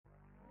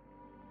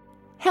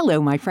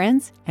Hello, my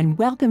friends, and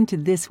welcome to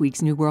this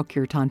week's New World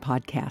Kirtan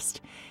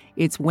podcast.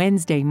 It's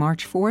Wednesday,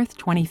 March 4th,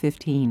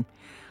 2015.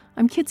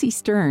 I'm Kitsy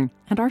Stern,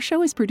 and our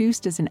show is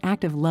produced as an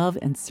act of love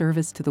and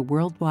service to the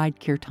worldwide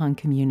Kirtan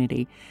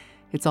community.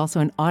 It's also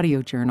an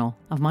audio journal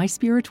of my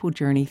spiritual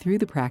journey through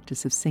the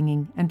practice of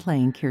singing and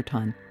playing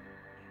Kirtan.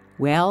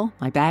 Well,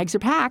 my bags are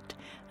packed,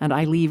 and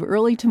I leave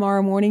early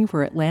tomorrow morning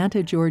for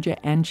Atlanta, Georgia,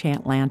 and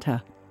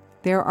Chantlanta.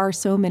 There are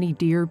so many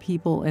dear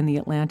people in the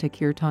Atlanta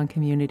Kirtan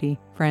community,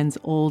 friends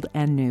old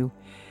and new,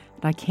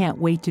 and I can't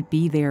wait to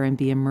be there and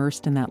be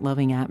immersed in that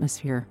loving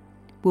atmosphere.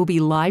 We'll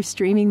be live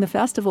streaming the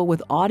festival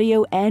with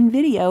audio and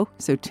video,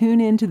 so tune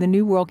in to the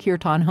New World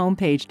Kirtan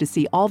homepage to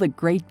see all the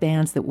great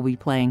bands that will be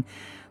playing.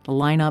 The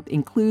lineup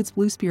includes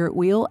Blue Spirit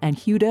Wheel, and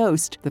Hugh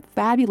Dost, the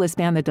fabulous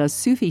band that does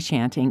Sufi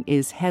chanting,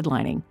 is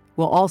headlining.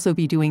 We'll also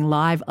be doing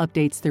live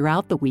updates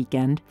throughout the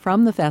weekend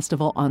from the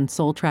festival on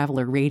Soul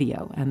Traveler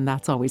Radio, and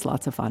that's always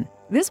lots of fun.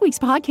 This week's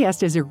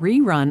podcast is a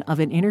rerun of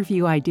an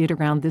interview I did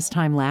around this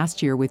time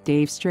last year with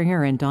Dave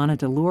Stringer and Donna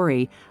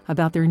Lory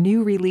about their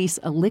new release,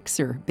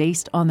 Elixir,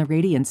 based on the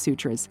Radiance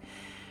Sutras.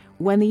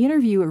 When the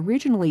interview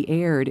originally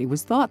aired, it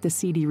was thought the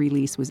CD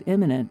release was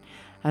imminent.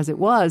 As it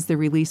was, the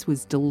release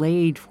was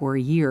delayed for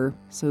a year,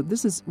 so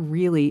this is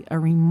really a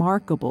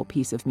remarkable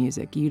piece of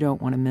music. You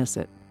don't want to miss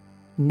it.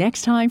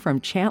 Next time from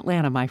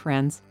Chantlanta, my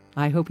friends.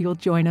 I hope you'll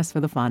join us for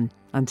the fun.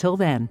 Until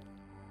then,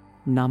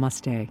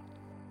 namaste.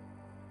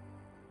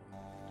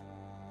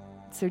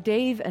 So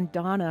Dave and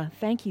Donna,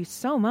 thank you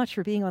so much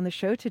for being on the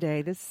show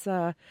today.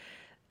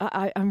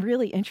 I'm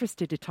really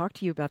interested to talk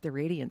to you about the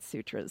Radiance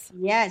Sutras.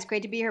 Yeah, it's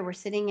great to be here. We're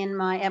sitting at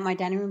my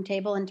dining room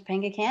table in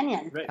Topanga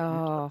Canyon. Right.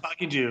 Oh.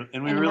 Talking to you,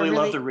 and we really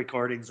love the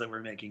recordings that we're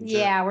making, too.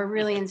 Yeah, we're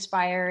really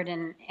inspired,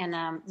 and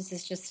this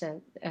is just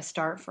a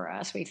start for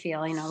us, we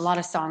feel. You know, a lot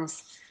of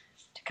songs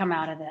to come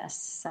out of this.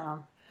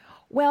 So,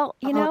 well,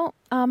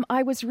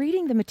 I was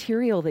reading the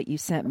material that you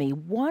sent me,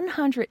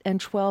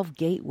 112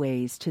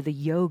 gateways to the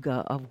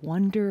yoga of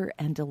wonder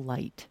and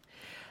delight.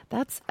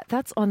 That's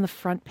on the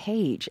front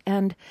page.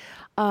 And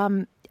tell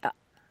me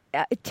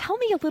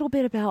a little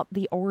bit about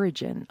the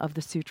origin of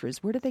the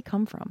sutras. Where did they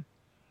come from?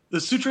 The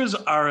sutras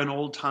are an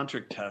old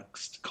tantric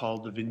text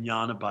called the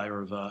Vijnana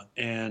Bhairava,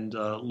 and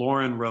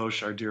Lauren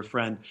Roche, our dear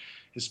friend,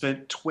 has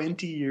spent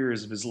 20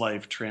 years of his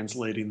life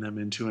translating them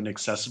into an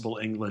accessible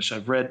English.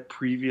 I've read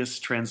previous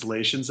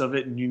translations of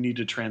it, and you need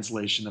a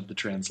translation of the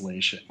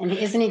translation. And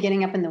isn't he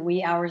getting up in the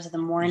wee hours of the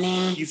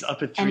morning? He's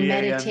up at 3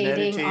 a.m.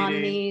 meditating on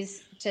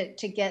these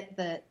to get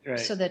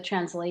the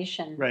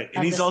translation. Right,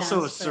 and he's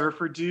also a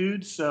surfer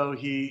dude, so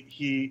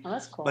he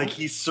that's cool. Like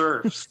he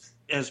surfs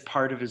as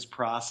part of his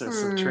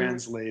process of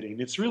translating.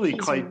 It's really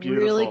quite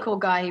beautiful. He's a really cool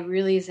guy. He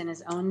really is in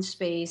his own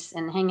space,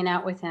 and hanging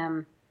out with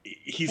him.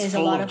 He's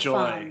full of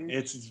joy.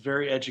 It's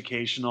very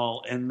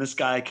educational, and this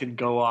guy can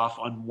go off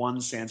on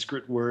one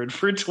Sanskrit word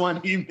for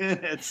 20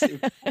 minutes.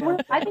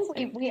 I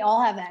think we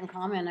all have that in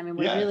common. I mean,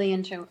 we're really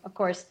into, of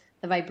course,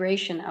 the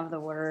vibration of the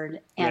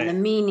word and the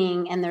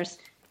meaning. And there's,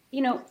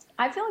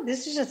 I feel like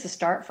this is just a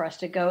start for us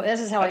to go. This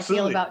is how I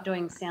feel about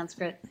doing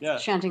Sanskrit,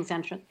 chanting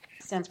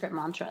Sanskrit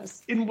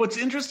mantras. And what's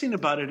interesting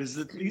about it is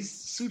that these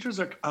sutras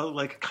are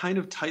like kind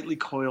of tightly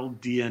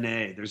coiled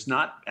DNA. There's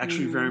not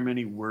actually very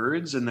many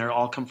words, and they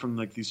all come from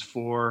like these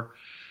four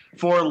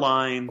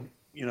line,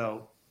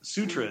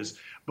 sutras.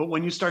 But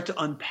when you start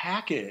to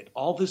unpack it,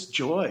 all this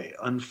joy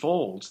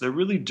unfolds. They're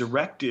really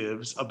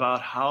directives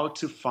about how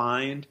to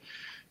find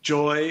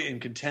joy and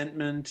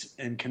contentment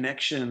and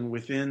connection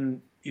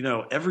within,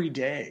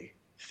 everyday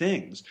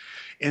things.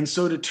 And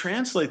so to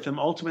translate them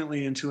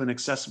ultimately into an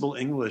accessible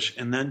English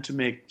and then to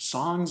make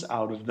songs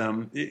out of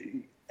them,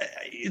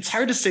 it's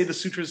hard to say the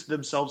sutras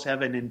themselves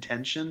have an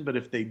intention, but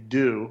if they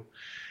do,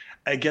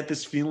 I get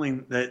this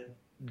feeling that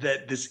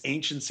this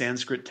ancient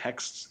Sanskrit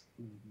text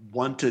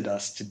wanted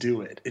us to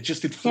do it. It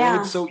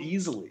flowed so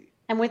easily.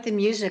 And with the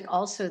music,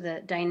 also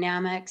the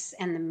dynamics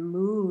and the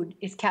mood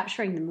is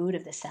capturing the mood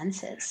of the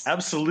senses.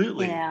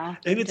 Absolutely. Yeah.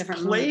 And it's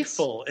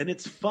playful and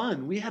it's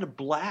fun. We had a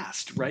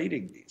blast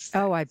writing these things.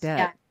 Oh, I bet.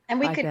 Yeah. And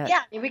we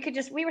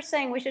were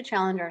saying we should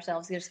challenge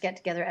ourselves to just get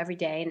together every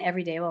day, and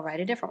every day we'll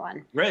write a different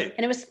one. Right.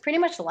 And it was pretty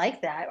much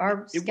like that.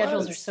 Our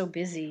schedules are so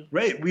busy.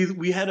 Right.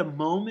 We had a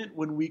moment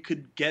when we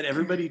could get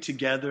everybody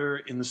together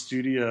in the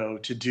studio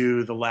to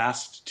do the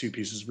last two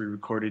pieces we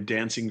recorded,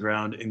 Dancing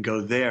Ground and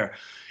Go There.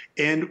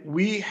 And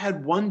we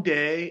had one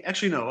day,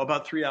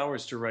 about 3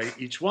 hours to write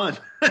each one.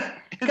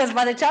 Because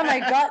by the time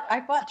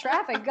I fought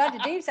traffic, got to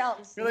Dave's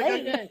house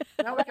late. Like, okay,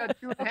 now we got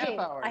 2.5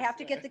 hours. I have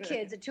to get the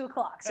kids at 2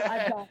 o'clock, so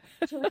I've got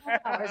 2.5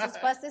 hours. Let's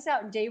bust this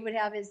out. And Dave would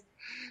have his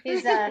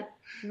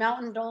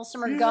mountain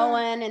dulcimer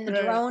going, and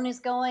the drone is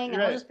going,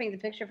 and I'll just paint the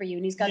picture for you.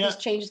 And he's got these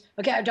changes.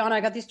 Okay, Donna,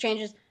 I got these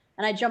changes,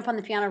 and I jump on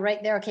the piano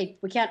right there. Okay,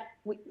 we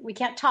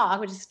can't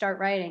talk. We just start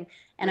writing,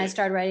 and I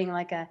started writing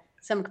like a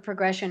some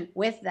progression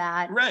with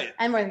that. Right.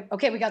 And we're like,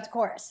 okay, we got the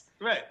chorus.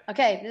 Right.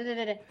 Okay.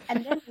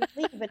 And then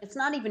we leave, but it's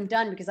not even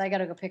done because I got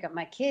to go pick up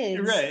my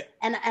kids. Right.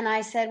 And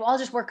I said, well, I'll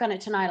just work on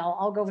it tonight.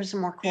 I'll go over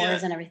some more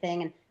chords and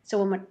everything. And so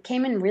when we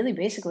came in really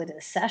basically to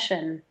the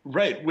session.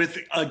 Right. With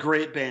a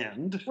great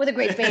band.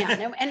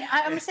 And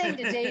I'm saying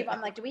to Dave,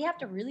 I'm like, do we have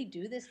to really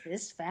do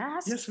this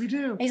fast? Yes, we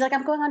do. And he's like,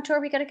 I'm going on tour.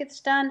 We got to get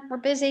this done. We're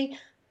busy.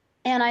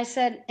 And I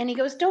said, and he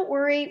goes, don't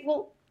worry.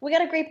 Well, we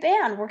got a great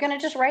band. We're going to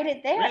just write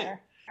it there. Right.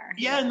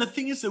 Yeah, and the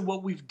thing is that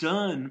what we've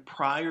done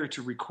prior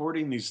to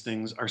recording these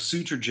things are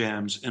sutra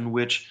jams in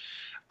which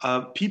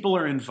people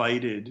are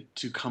invited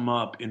to come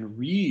up and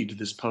read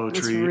this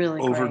poetry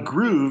over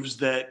grooves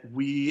that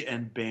we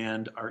and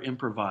band are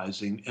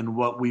improvising. And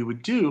what we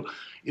would do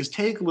is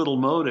take little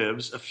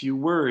motives, a few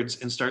words,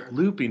 and start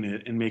looping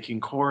it and making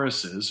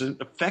choruses and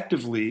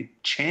effectively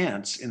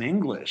chants in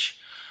English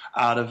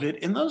out of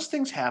it. And those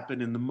things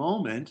happen in the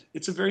moment.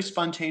 It's a very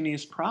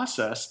spontaneous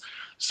process.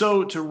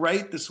 So to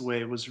write this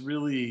way was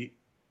really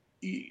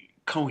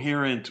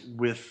coherent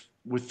with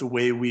the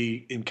way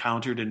we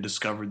encountered and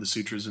discovered the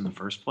sutras in the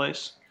first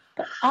place.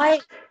 But I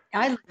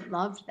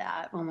loved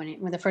that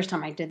when the first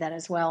time I did that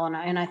as well.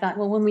 And I thought,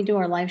 well, when we do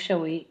our live show,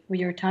 we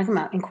were talking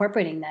about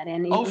incorporating that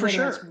in. Oh, for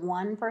sure. It's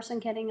one person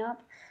getting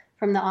up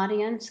from the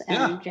audience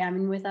and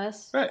jamming with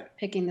us,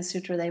 picking the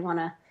sutra they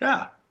want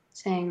to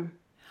sing.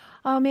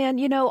 Oh, man,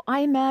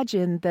 I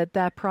imagine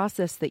that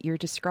process that you're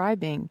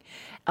describing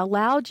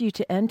allowed you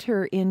to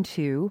enter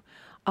into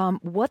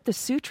what the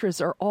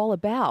sutras are all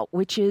about,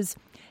 which is,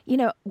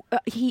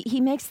 he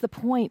makes the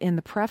point in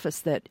the preface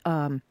that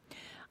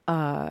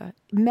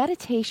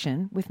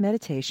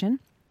meditation,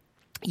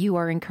 you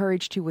are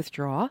encouraged to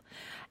withdraw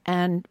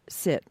and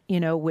sit,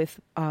 with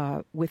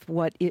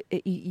what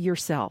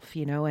yourself,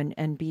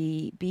 and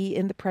be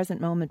in the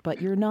present moment,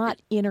 but you're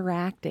not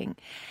interacting.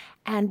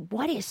 And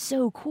what is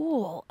so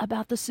cool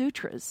about the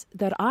sutras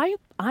that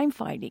I'm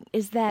finding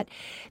is that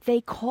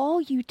they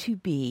call you to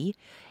be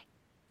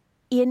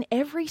in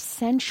every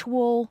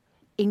sensual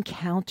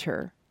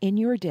encounter in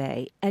your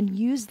day and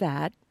use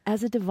that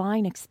as a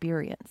divine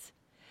experience.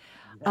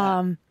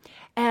 And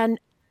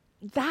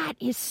that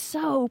is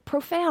so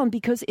profound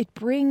because it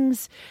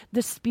brings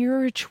the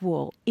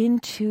spiritual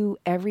into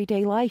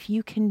everyday life.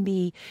 You can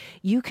be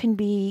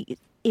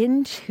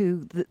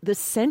into the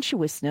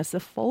sensuousness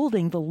of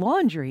folding the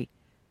laundry.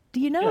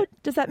 Do you know? Yeah.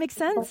 Does that make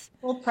sense?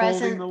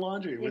 Folding the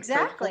laundry.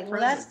 Exactly. Well,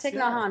 that's Thich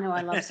Nhat Hanh, who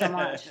I love so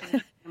much.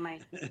 My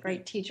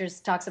great teachers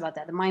talks about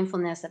that. The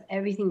mindfulness of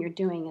everything you're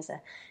doing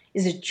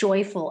is a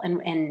joyful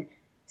and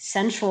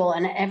sensual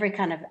and every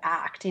kind of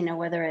act.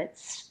 Whether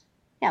it's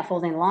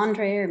folding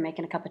laundry or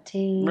making a cup of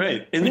tea.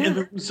 Right, and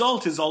the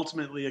result is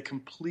ultimately a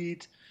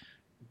complete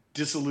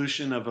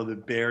dissolution of the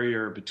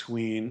barrier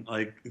between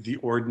like the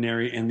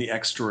ordinary and the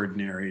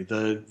extraordinary,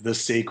 the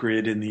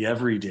sacred and the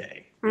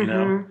everyday.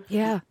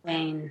 Yeah.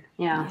 And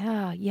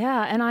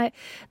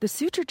the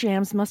sutra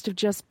jams must have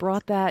just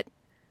brought that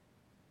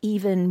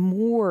even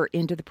more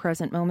into the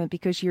present moment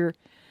because you're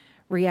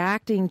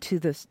reacting to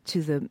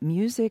the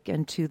music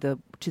and to the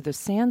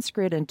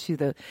Sanskrit and to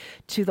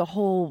the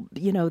whole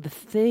the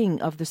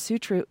thing of the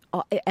sutra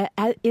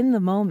in the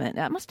moment.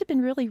 That must have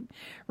been really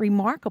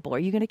remarkable. Are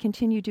you going to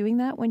continue doing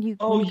that when you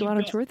go out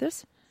on tour with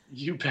this?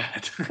 You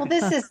bet. Well,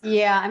 this is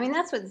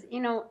that's what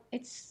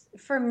it's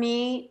for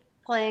me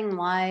playing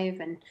live,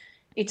 and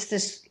it's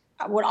this.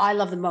 What I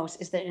love the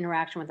most is the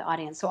interaction with the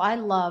audience. So I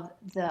love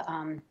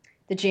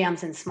the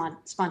jams and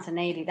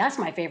spontaneity. That's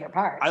my favorite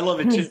part. I love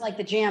it too. It's like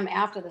the jam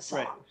after the song.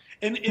 Right.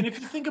 And if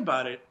you think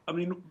about it, I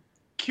mean,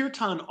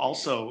 kirtan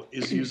also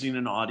is using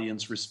an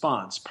audience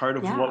response. Part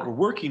of what we're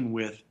working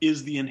with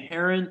is the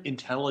inherent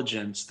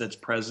intelligence that's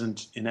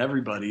present in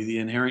everybody, the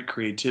inherent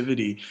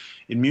creativity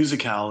in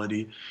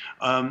musicality.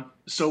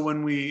 So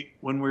when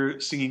we're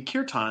singing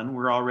kirtan,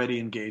 we're already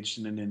engaged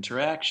in an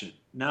interaction.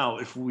 Now,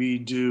 if we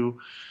do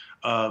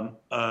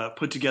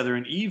put together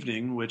an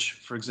evening, which,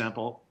 for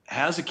example,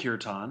 has a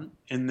kirtan,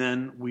 and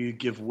then we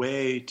give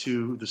way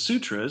to the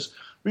sutras,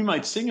 we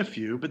might sing a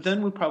few, but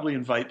then we'll probably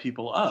invite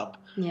people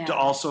up to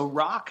also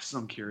rock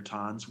some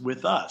kirtans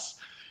with us.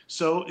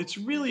 So it's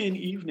really an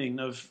evening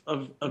of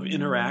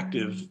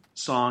interactive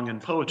song and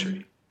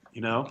poetry,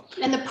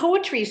 And the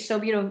poetry is so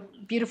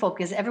beautiful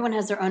because everyone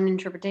has their own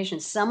interpretation.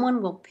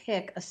 Someone will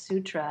pick a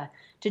sutra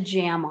to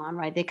jam on,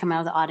 right? They come out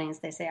of the audience,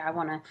 they say,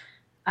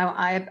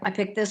 I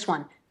picked this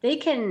one. They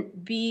can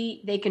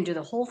do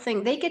the whole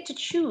thing. They get to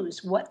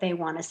choose what they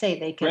want to say.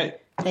 They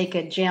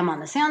could jam on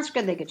the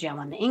Sanskrit. They could jam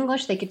on the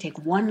English. They could take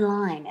one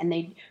line,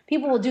 and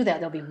people will do that.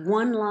 There'll be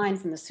one line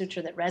from the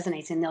sutra that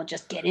resonates, and they'll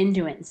just get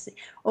into it and see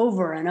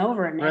over and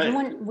over. And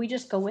everyone, we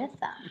just go with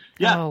them.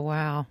 Yeah. Oh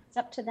wow. It's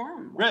up to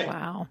them. Right.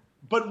 Wow.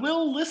 But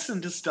we'll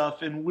listen to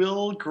stuff and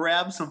we'll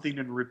grab something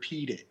and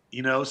repeat it.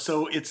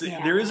 So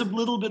there is a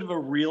little bit of a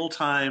real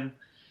time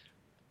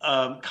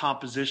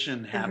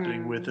composition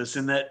happening with us,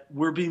 in that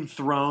we're being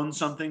thrown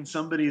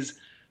somebody's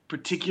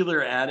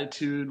particular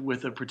attitude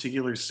with a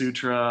particular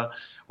sutra,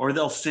 or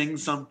they'll sing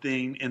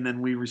something and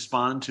then we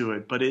respond to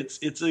it. But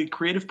it's a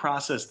creative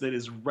process that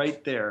is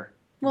right there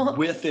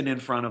with and in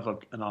front of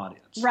an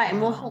audience. Right,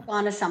 and we'll hook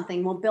on to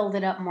something. We'll build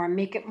it up more,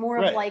 make it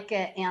more of like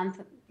an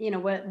anthem,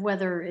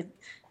 whether it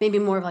maybe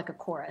more of like a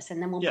chorus,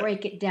 and then we'll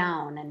break it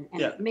down and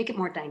make it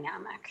more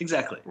dynamic.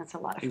 Exactly. That's a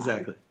lot of fun.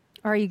 Exactly.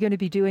 Are you going to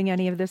be doing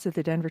any of this at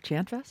the Denver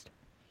Chant Fest?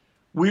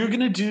 We're going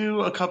to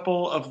do a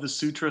couple of the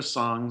Sutras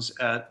songs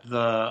at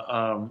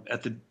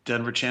the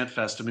Denver Chant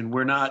Fest. I mean,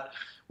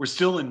 we're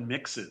still in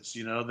mixes,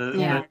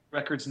 the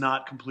record's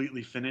not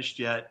completely finished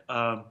yet.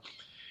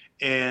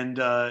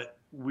 And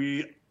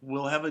we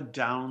will have a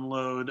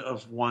download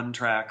of one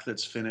track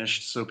that's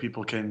finished so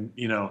people can,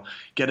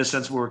 get a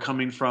sense of where we're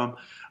coming from.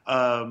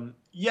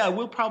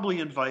 We'll probably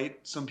invite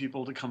some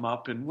people to come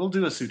up and we'll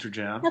do a Sutra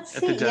Jam. Let's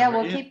see. Yeah,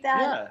 we'll keep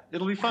that. Yeah,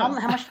 it'll be fun.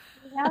 How much do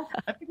we have?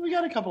 I think we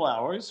got a couple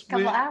hours.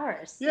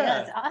 Hours. Yeah,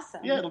 that's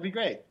awesome. Yeah, it'll be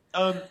great.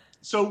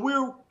 So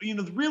we're,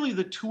 really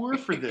the tour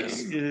for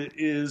this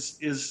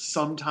is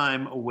some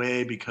time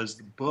away because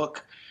the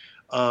book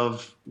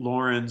of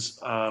Lauren's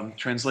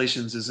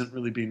translations isn't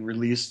really being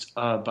released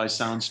by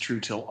Sounds True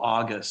till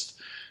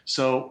August.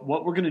 So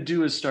what we're going to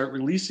do is start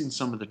releasing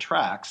some of the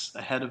tracks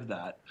ahead of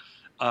that.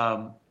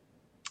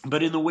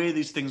 But in the way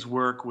these things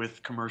work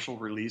with commercial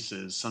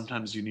releases,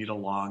 sometimes you need a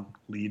long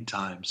lead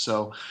time.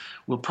 So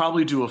we'll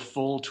probably do a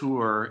full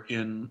tour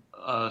in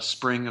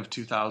spring of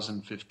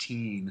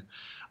 2015,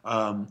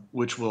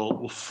 which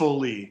will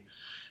fully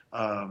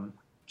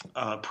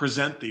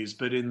present these.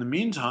 But in the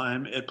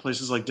meantime, at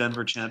places like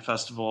Denver Chant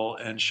Festival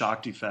and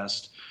Shakti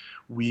Fest,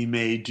 we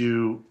may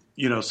do,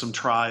 some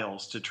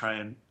trials to try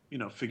and,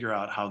 figure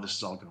out how this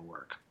is all going to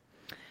work.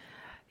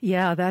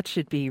 Yeah, that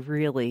should be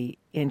really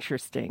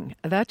interesting.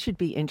 The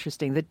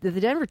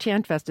Denver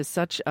Chant Fest is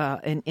such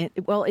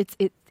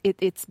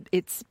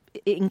it's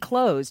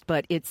enclosed,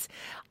 but it's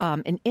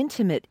an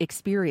intimate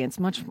experience,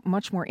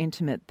 much more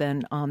intimate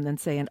than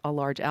say a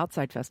large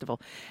outside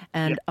festival.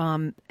 And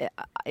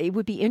it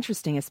would be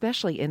interesting,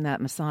 especially in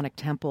that Masonic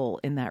temple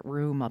in that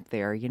room up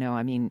there.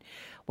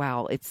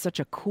 Wow, it's such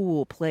a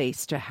cool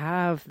place to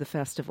have the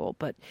festival.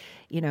 But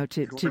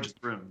Gorgeous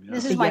room. Yeah.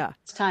 This is my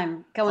first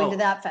time going to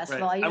that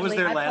festival. Right. I was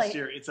there last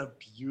year. It's a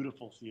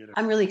beautiful theater.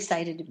 I'm really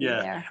excited to be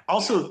there.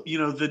 Also,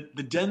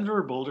 the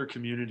Denver Boulder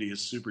community is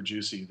super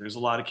juicy. There's a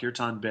lot of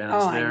kirtan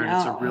bands there, and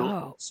it's a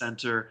real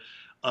center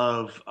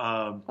of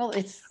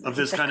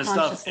this kind of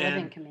stuff.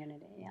 And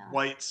community. Yeah.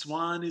 White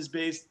Swan is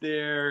based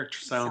there.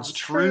 Sounds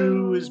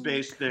True is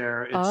based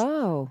there.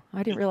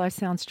 I didn't realize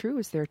Sounds True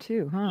is there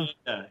too, huh?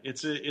 Yeah,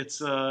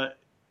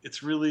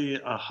 it's really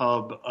a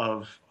hub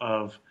of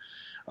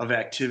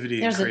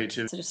activity and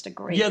creativity. It's just a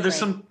great. Yeah, there's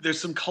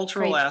some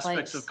cultural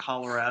aspects of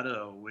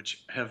Colorado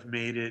which have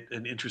made it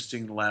an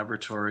interesting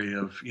laboratory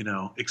of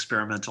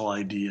experimental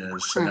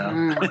ideas.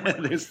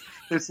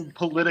 There's some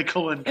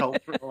political and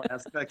cultural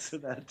aspects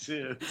of that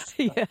too.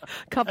 So. Yeah,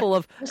 couple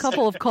of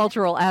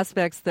cultural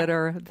aspects that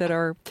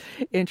are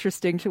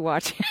interesting to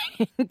watch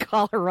in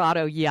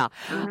Colorado. Yeah,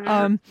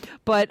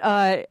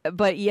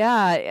 but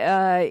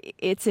yeah,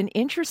 it's an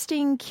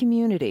interesting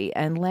community.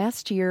 And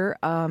last year,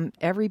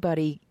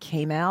 everybody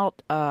came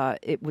out.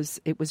 It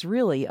was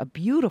really a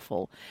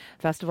beautiful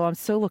festival. I'm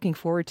so looking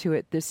forward to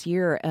it this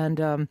year.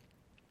 And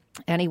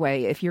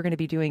anyway, if you're going to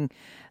be doing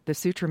the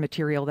sutra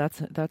material,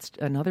 that's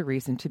another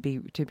reason to be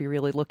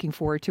really looking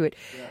forward to it.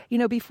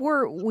 Yeah.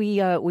 Before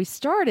we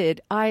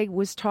started, I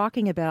was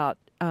talking about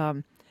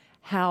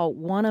how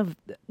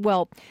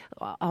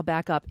I'll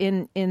back up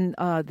in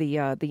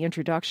the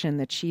introduction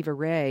that Shiva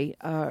Ray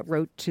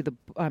wrote to the.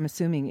 I'm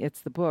assuming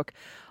it's the book.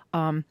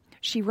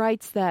 She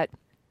writes that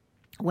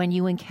when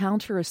you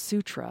encounter a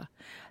sutra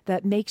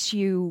that makes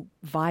you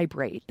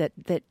vibrate, that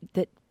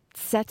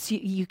sets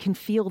you can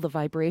feel the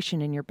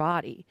vibration in your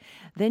body,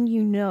 then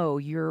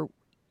you're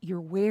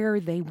where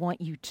they want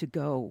you to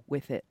go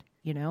with it,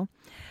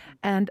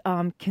 And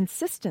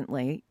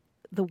consistently,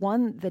 the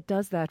one that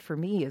does that for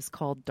me is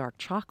called dark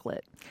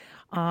chocolate.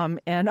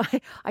 And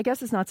I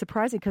guess it's not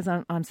surprising because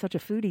I'm such a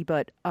foodie,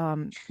 but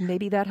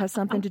maybe that has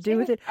something to do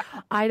with it.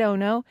 I don't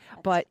know.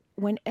 But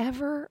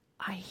whenever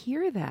I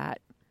hear that,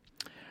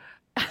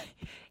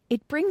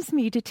 it brings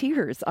me to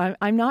tears.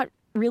 I'm not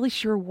really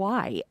sure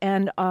why,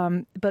 and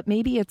but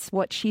maybe it's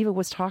what Shiva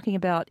was talking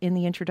about in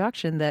the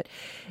introduction, that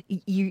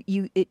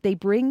they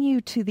bring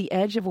you to the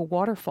edge of a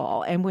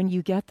waterfall, and when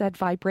you get that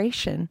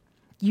vibration,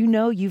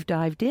 you've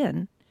dived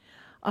in.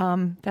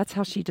 That's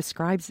how she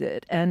describes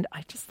it, and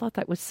I just thought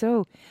that was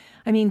so.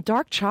 I mean,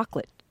 dark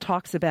chocolate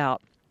talks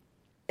about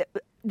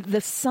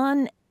the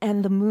sun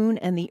and the moon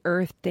and the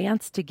earth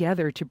dance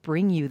together to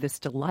bring you this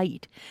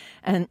delight.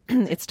 And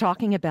it's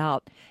talking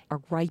about a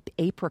ripe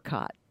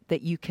apricot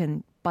that you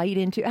can bite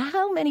into.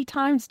 How many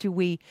times do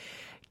we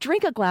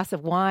drink a glass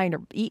of wine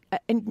or eat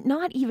and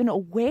not even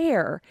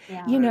aware,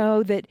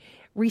 that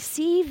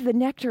receive the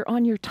nectar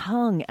on your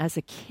tongue as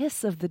a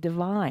kiss of the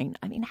divine?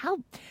 I mean, how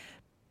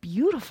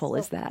beautiful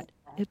is that?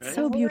 It's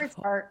so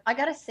beautiful. I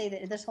got to say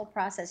that this whole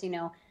process,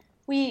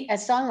 we,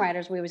 as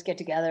songwriters, we always get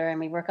together and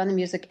we work on the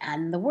music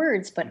and the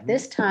words. But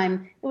this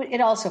time, it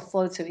also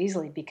flowed so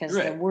easily because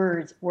the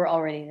words were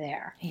already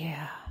there.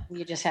 Yeah.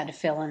 You just had to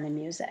fill in the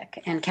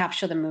music and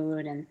capture the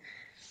mood. And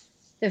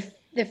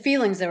the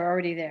feelings are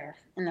already there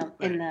in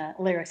the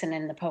lyrics and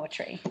in the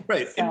poetry.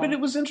 Right. So. But it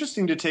was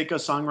interesting to take a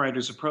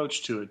songwriter's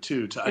approach to it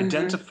too, to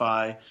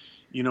identify,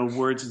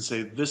 words and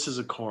say, this is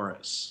a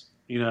chorus.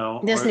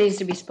 This needs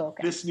to be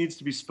spoken. This needs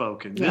to be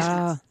spoken.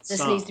 Yeah.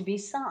 This needs to be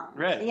sung.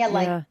 Right. Yeah,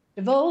 like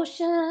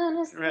devotion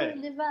is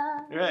right.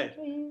 divine. Right.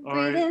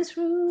 Breathing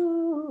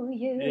through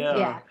you.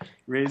 Yeah.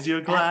 Raise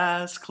your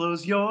glass,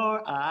 close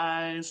your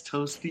eyes,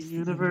 toast the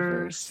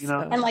universe.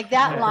 And like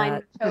that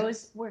line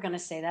shows, we're going to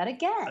say that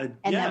again.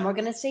 And then we're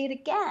going to say it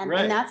again.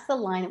 Right. And that's the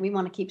line that we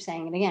want to keep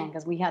saying it again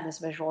because we have this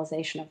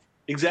visualization of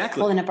exactly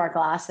holding up our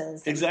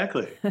glasses.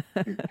 Exactly.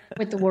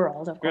 With the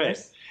world, of course. Right.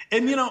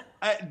 And,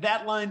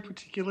 that line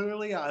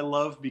particularly I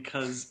love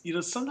because,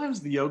 sometimes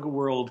the yoga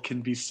world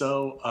can be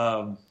so,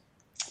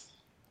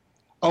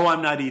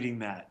 I'm not eating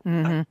that.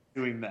 I'm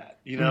doing that.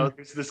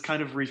 There's this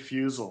kind of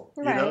refusal,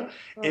 Right.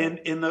 And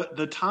in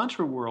the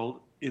Tantra world,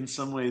 in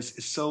some ways,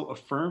 is so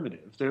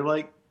affirmative. They're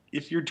like,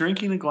 if you're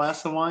drinking a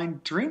glass of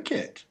wine, drink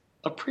it.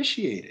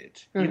 Appreciate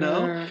it, And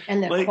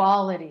the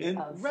quality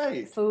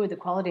of food, the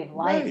quality of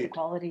life, the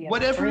quality of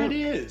whatever drink. it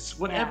is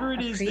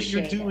that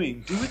you're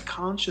doing, do it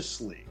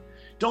consciously.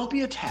 Don't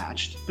be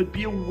attached, but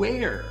be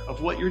aware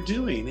of what you're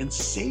doing and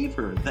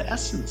savor the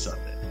essence of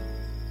it.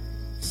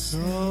 So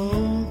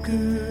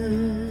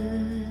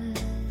good,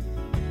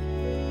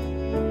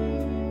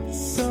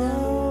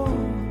 so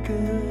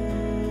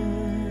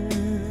good,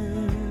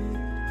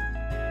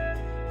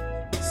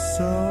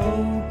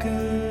 so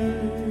good,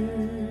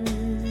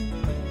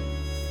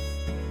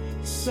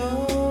 so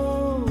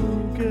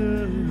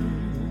good.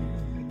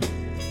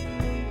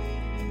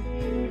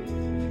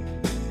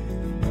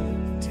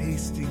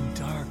 Tasting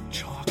dark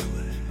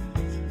chocolate.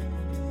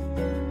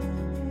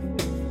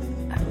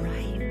 A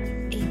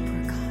ripe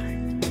apricot.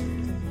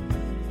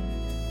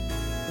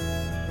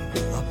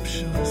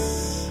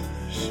 Voluptuous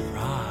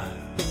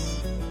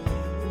Shiraz.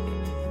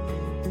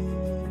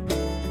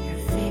 Your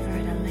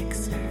favorite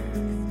elixir.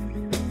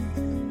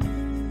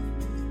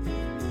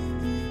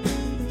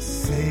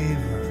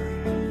 Savor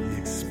the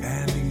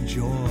expanding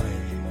joy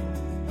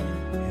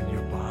in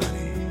your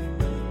body.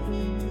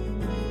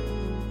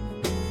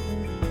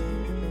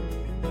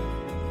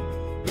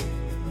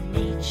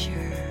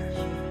 Nature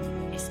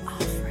is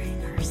offering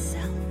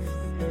herself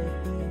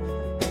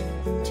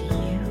to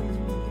you.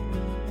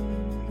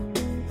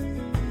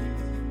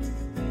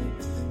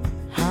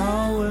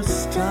 How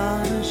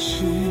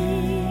astonishing!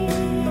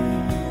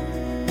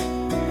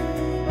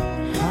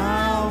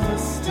 How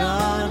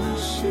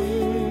astonishing!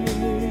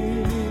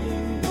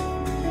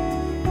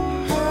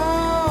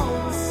 How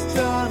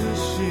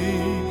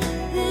astonishing!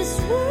 This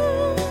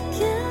world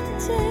can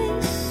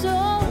taste so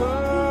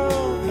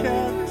World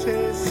can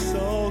taste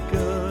so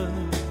good.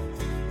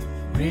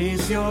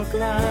 Raise your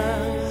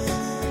glass,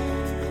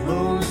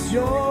 close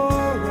your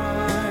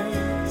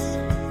eyes,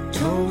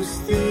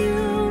 toast the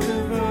universe.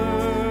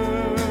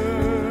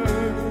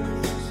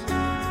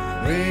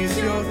 Raise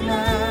your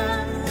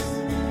glass,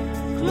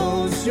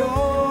 close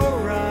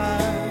your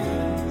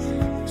eyes,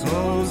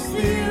 toast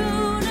the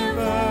universe.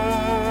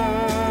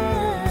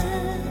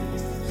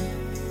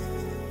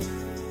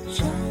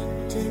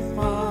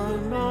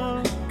 Shantivana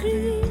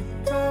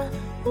Krita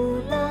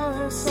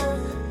Ulasa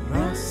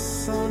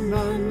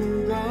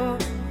Rasananda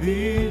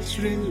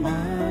Vichrimanat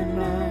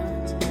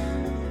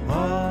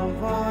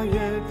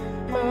Bhavayet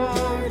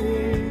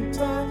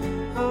Marita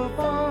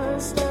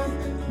Avastat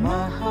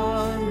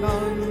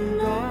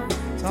Mahananda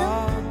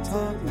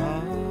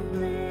Tatanave.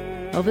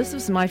 Well, this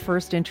was my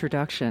first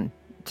introduction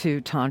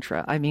to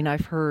Tantra. I mean,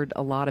 I've heard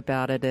a lot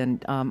about it,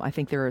 and I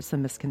think there are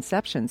some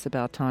misconceptions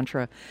about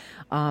Tantra.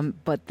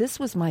 But this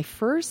was my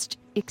first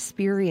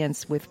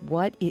experience with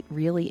what it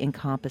really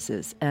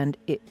encompasses, and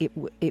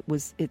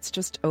it's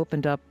just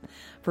opened up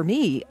for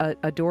me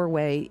a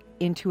doorway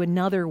into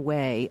another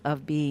way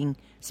of being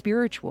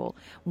spiritual,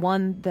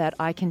 one that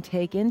I can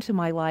take into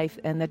my life,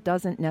 and that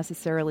doesn't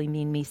necessarily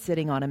mean me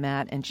sitting on a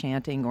mat and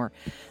chanting or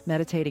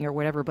meditating or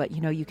whatever, but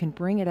you can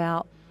bring it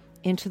out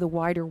into the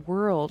wider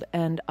world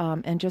and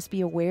just be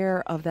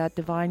aware of that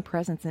divine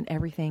presence in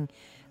everything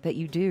that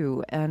you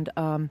do. And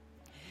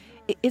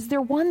is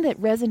there one that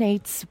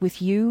resonates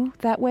with you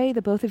that way,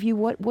 the both of you?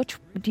 Which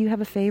do you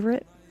have a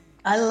favorite?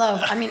 I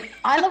love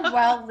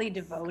Wildly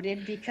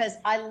Devoted because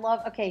I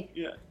love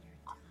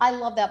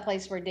that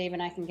place where Dave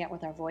and I can get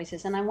with our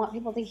voices, and I want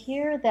people to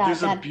hear that.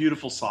 There's a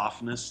beautiful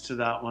softness to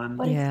that one.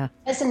 But it's the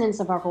resonance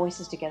of our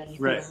voices together. You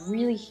Right. can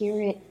really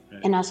hear it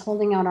in us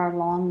holding out our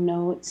long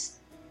notes.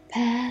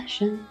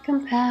 Passion,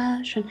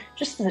 compassion,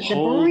 just the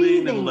Holding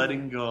breathing. and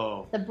letting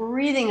go. The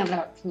breathing of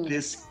that.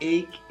 This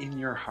ache in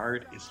your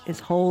heart is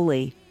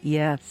holy.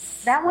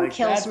 Yes. That one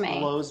kills me. That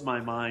blows my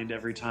mind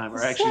every time.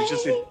 Or actually,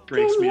 it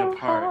breaks me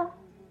apart.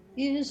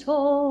 Is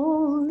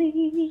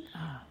holy.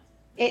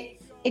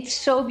 It's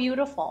so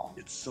beautiful.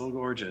 It's so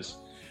gorgeous.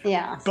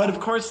 Yeah. But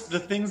of course, the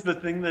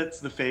thing that's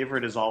the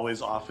favorite is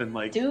always often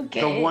like the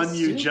Duque, one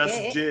you Duque.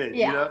 just did.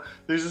 Yeah. You know,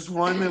 there's this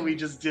one that we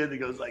just did that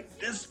goes like,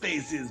 this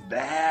space is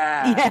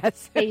bad. Yes.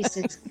 Space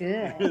is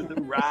good.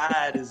 The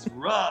ride is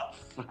rough.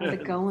 The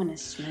going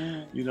is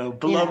smooth. You know,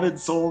 beloved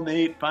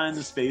soulmate, find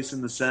the space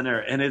in the center.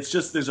 And it's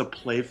just, there's a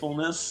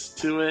playfulness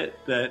to it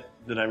that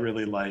I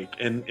really like.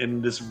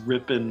 And this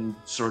ripping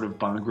sort of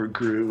Bhangra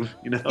groove,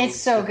 you know. It's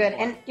so good.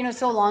 And, you know,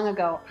 so long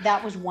ago,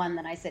 that was one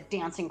that I said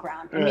dancing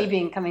ground. And Right.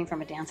 me coming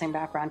from a dancing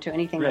background to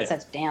anything Right. that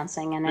says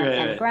dancing and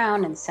Right.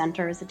 ground and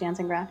center is a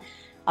dancing ground.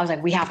 I was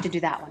like, we have to do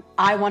that one.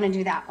 I want to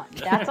do that one.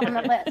 That's on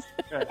the list.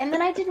 Right. And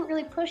then I didn't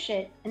really push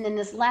it. And then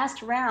this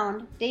last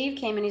round, Dave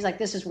came and he's like,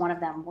 this is one of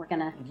them.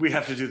 We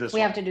have to do this We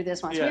one. have to do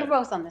this one. So Yeah. we were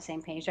both on the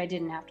same page. I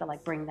didn't have to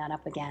like bring that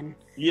up again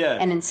Yeah.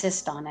 and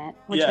insist on it,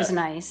 which Yeah. was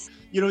nice.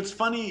 You know, it's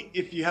funny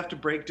if you have to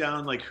break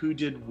down like who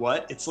did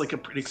what. It's like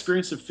an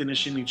experience of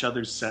finishing each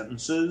other's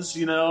sentences,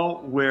 you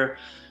know, where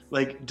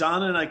like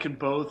Donna and I can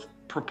both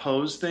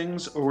propose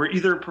things, or we're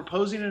either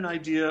proposing an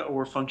idea or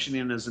we're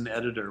functioning as an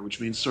editor, which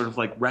means sort of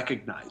like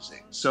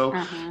recognizing. So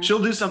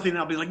she'll do something and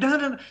I'll be like,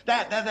 no,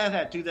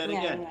 that, do that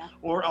again. Yeah.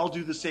 Or I'll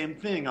do the same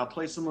thing. I'll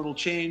play some little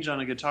change on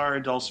a guitar,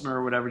 a dulcimer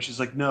or whatever.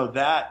 She's like, no,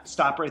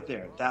 stop right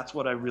there. That's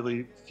what I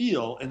really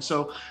feel. And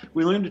so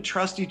we learn to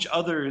trust each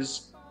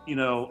other's, you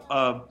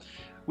know,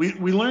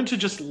 we learn to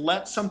just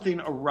let something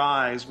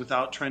arise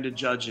without trying to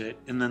judge it,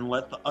 and then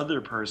let the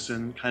other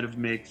person kind of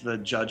make the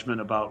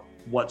judgment about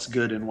what's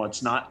good and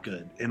what's not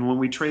good. And when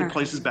we trade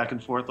places back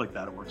and forth like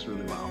that, it works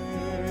really well.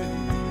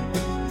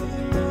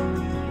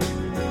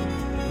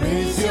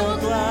 Raise your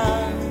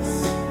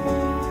glass,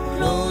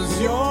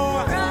 close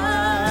your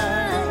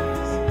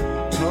eyes,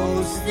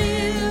 toast the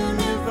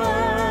universe.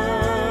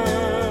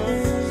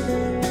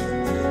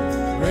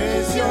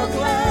 Raise your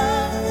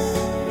glass,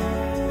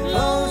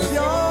 close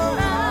your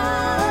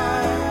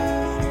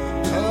eyes,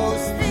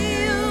 toast the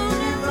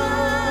universe.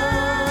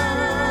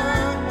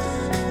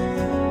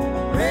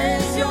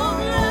 Raise your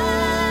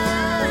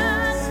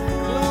glass,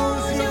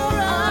 close your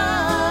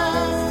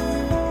eyes,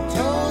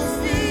 toast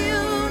the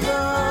universe.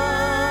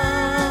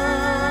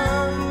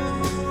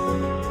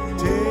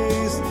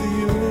 Taste the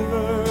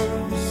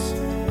universe.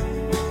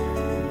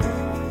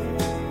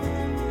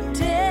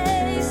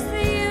 Taste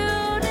the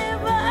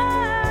universe.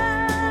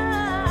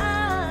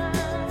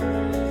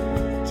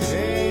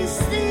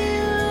 Taste the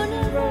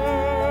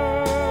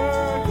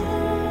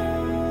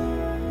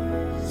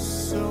universe.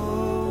 So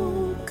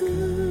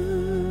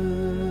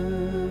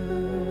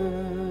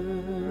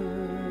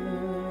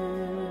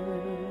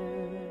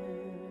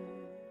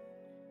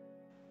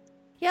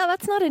Yeah,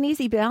 that's not an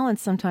easy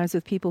balance sometimes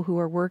with people who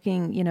are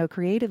working, you know,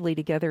 creatively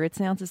together. It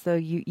sounds as though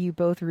you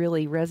both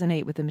really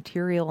resonate with the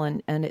material,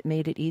 and it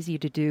made it easier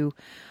to do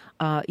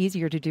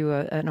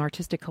an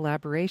artistic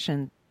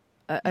collaboration.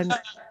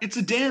 It's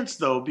a dance,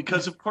 though,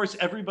 because, of course,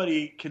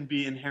 everybody can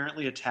be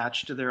inherently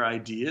attached to their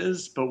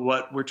ideas, but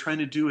what we're trying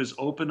to do is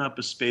open up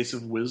a space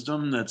of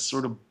wisdom that's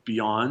sort of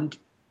beyond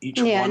each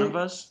Yeah, one and of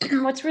us.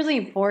 What's really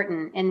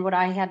important, and what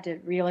I had to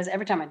realize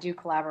every time I do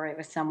collaborate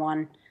with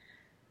someone,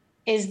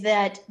 is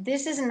that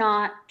this is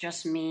not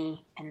just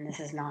me and this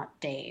is not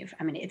Dave.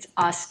 I mean, it's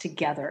us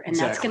together, and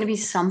that's Exactly. going to be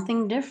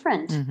something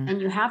different.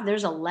 And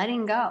there's a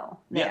letting go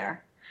Yeah.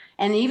 there.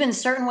 And even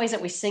certain ways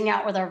that we sing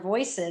out with our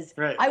voices,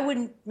 Right. I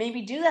wouldn't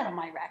maybe do that on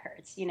my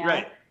records, you know?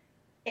 Right.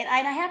 And I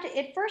have to,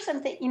 at first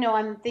I'm thinking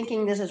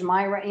this is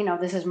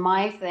this is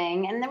my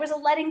thing. And there was a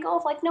letting go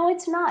of like, no,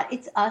 it's not.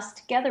 It's us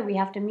together. We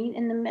have to meet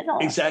in the middle.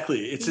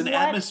 Exactly. It's an What-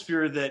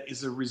 atmosphere that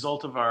is a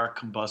result of our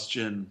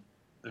combustion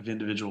of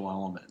individual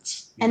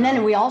elements. you And know?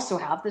 then we also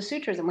have the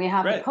sutras, and we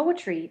have Right. the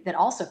poetry that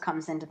also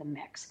comes into the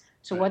mix.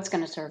 So what's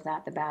going to serve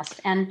that the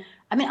best? And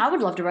I mean, I would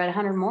love to write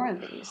 100 more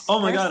of these. Oh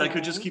my God, I could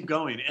personally. just keep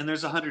going. And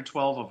there's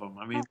 112 of them.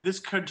 I mean, this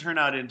could turn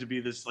out into be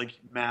this like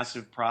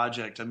massive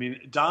project. I mean,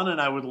 Donna and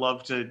I would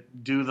love to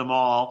do them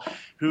all.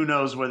 Who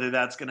knows whether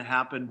that's going to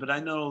happen. But I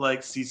know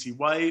like CeCe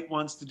White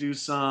wants to do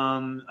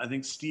some. I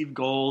think Steve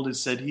Gold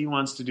has said he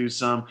wants to do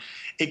some.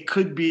 It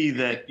could be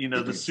that, you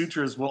know, the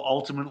sutras will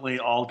ultimately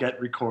all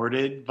get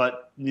recorded.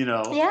 But, you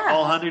know,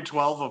 all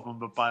 112 of them,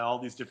 but by all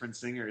these different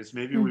singers.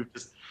 Maybe we've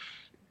just...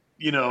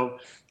 you know,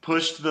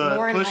 pushed the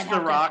Lauren might have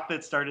to- rock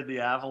that started the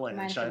Might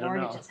avalanche. I have to don't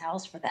know. mortgage his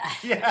house for that.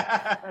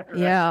 Yeah. right.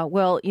 Yeah,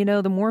 well, you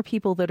know, the more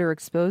people that are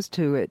exposed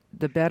to it,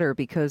 the better,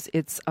 because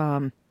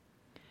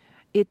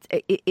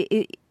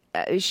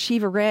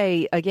Shiva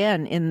Ray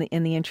again in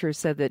the intro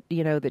said that,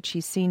 you know, that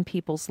she's seen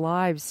people's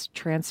lives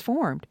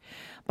transformed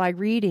by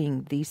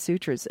reading these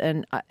sutras,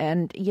 and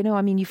you know,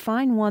 I mean, you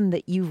find one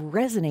that you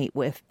resonate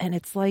with, and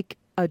it's like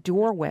a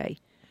doorway.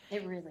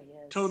 It really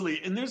is.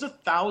 Totally. And there's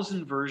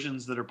 1,000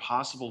 versions that are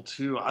possible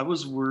too. I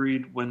was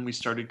worried when we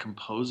started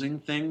composing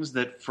things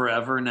that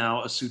forever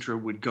now a sutra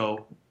would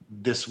go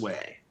this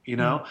way, you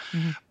know?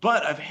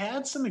 But I've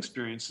had some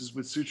experiences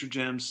with sutra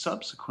jams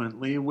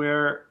subsequently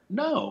where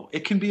no,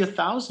 it can be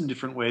 1,000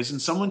 different ways,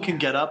 and someone can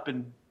get up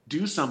and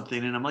do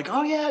something and I'm like,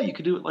 oh yeah, you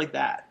could do it like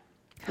that.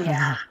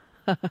 Yeah.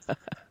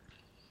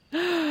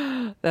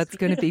 That's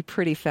going to be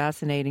pretty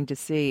fascinating to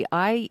see.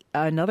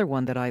 Another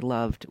one that I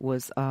loved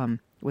was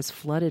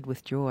Flooded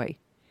with Joy.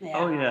 Yeah.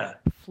 Oh, yeah.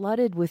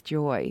 Flooded with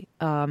Joy,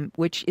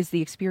 which is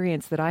the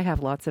experience that I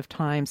have lots of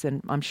times,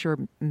 and I'm sure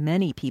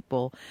many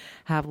people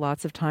have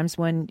lots of times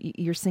when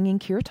you're singing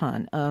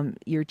kirtan.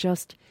 You're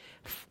just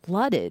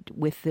flooded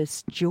with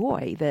this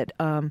joy that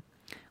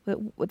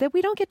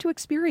we don't get to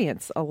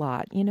experience a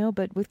lot,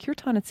 but with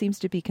kirtan it seems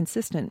to be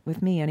consistent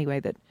with me anyway,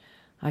 that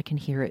I can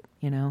hear it,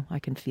 I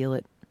can feel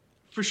it.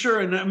 For sure.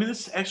 And I mean,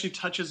 this actually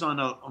touches on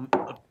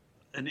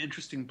an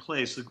interesting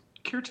place. Like,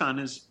 kirtan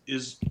is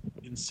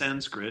in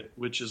Sanskrit,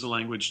 which is a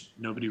language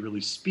nobody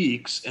really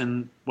speaks.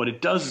 And what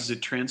it does is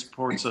it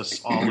transports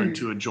us all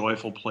into a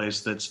joyful place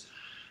that's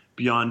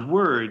beyond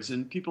words.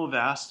 And people have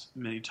asked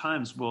many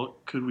times, well,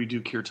 could we do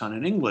kirtan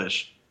in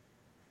English?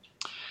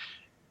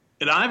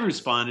 And I've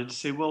responded to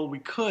say, well, we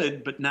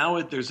could, but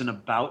now there's an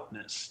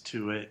aboutness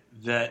to it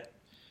that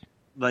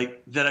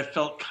I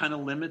felt kind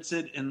of limits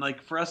it. And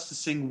like for us to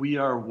sing "We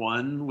Are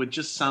One" would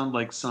just sound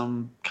like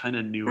some kind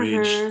of new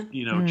age,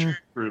 church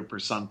group or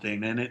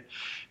something. And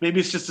maybe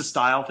it's just a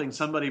style thing.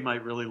 Somebody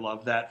might really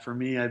love that. For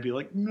me, I'd be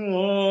like,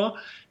 no,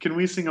 can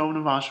we sing Om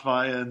Namah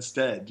Shivaya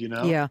instead?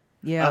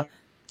 Yeah.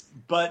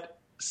 But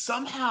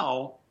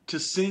somehow to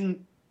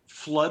sing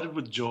 "Flooded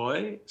with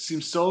Joy"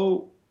 seems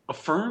so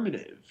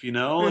affirmative,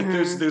 like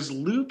there's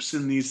loops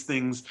in these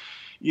things,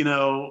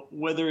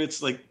 whether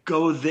it's like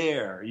 "Go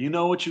There,"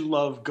 what you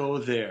love, go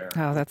there.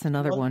 Oh, that's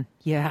another one.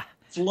 Yeah.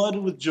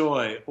 Flooded with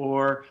Joy,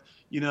 or,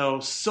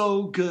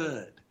 so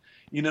good.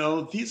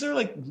 These are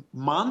like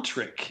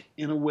mantric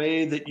in a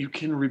way that you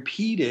can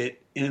repeat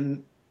it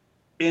and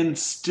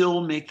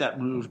still make that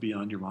move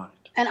beyond your mind.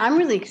 And I'm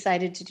really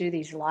excited to do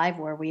these live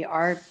where we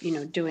are,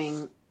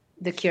 doing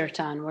the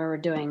kirtan, where we're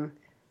doing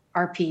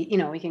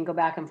RP, we can go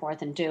back and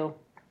forth and do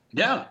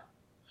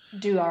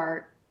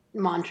our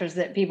mantras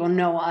that people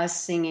know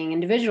us singing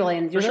individually,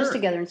 and do those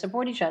together and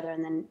support each other,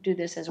 and then do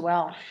this as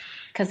well,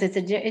 because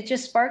it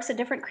just sparks a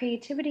different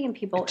creativity in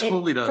people. It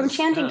totally does. From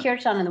chanting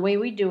kirtan and the way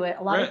we do it,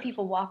 a lot of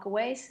people walk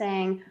away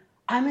saying,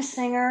 "I'm a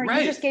singer.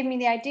 You just gave me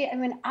the idea. I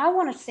mean, I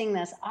want to sing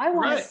this. I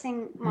want to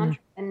sing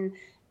mantra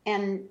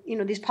and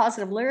these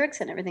positive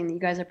lyrics and everything that you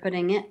guys are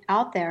putting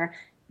out there,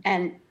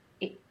 and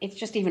it's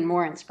just even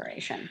more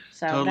inspiration."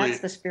 So that's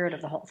the spirit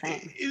of the whole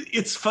thing.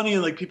 It's funny,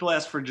 like people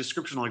ask for a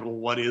description, like, well,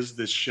 what is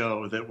this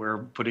show that we're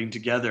putting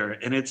together?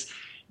 And it's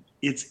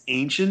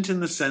ancient in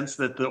the sense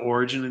that the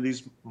origin of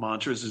these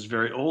mantras is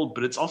very old,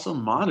 but it's also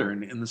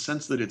modern in the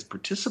sense that it's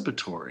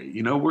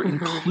participatory. We're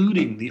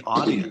including the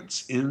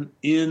audience in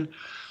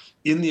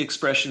the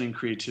expression and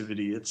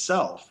creativity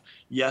itself.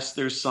 Yes,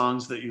 there's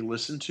songs that you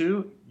listen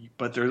to,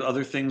 but there's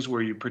other things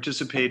where you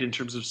participate in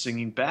terms of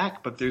singing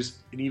back, but there's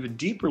an even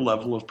deeper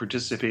level of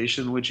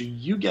participation, which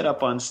you get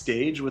up on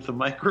stage with a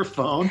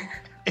microphone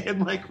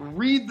and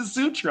read the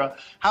sutra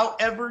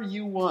however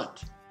you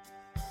want.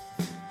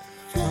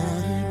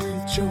 Flooded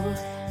with joy,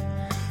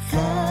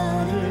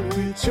 flooded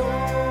with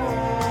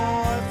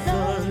joy,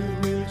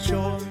 flooded with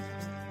joy.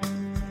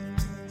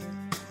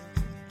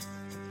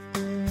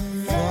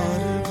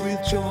 Flooded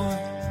with joy,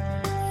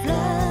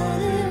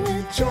 flooded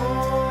with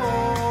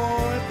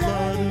joy,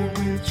 flooded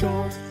with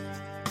joy.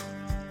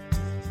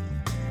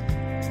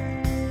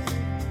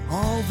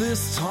 All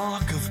this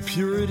talk of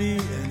purity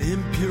and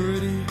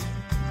impurity,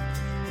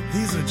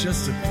 these are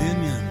just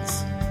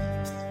opinions.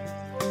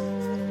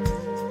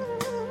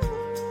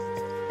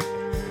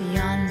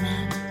 Beyond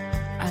them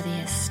are the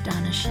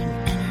astonishing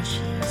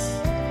energies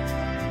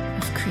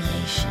of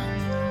creation.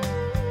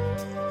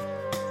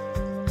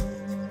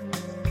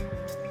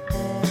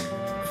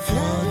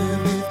 Flooded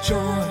with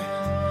joy,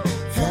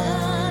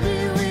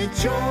 flooded with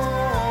joy,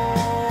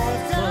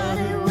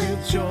 flooded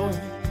with joy.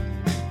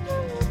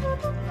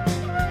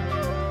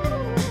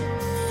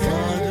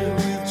 Flooded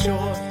with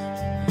joy,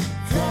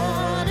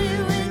 flooded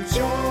with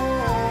joy,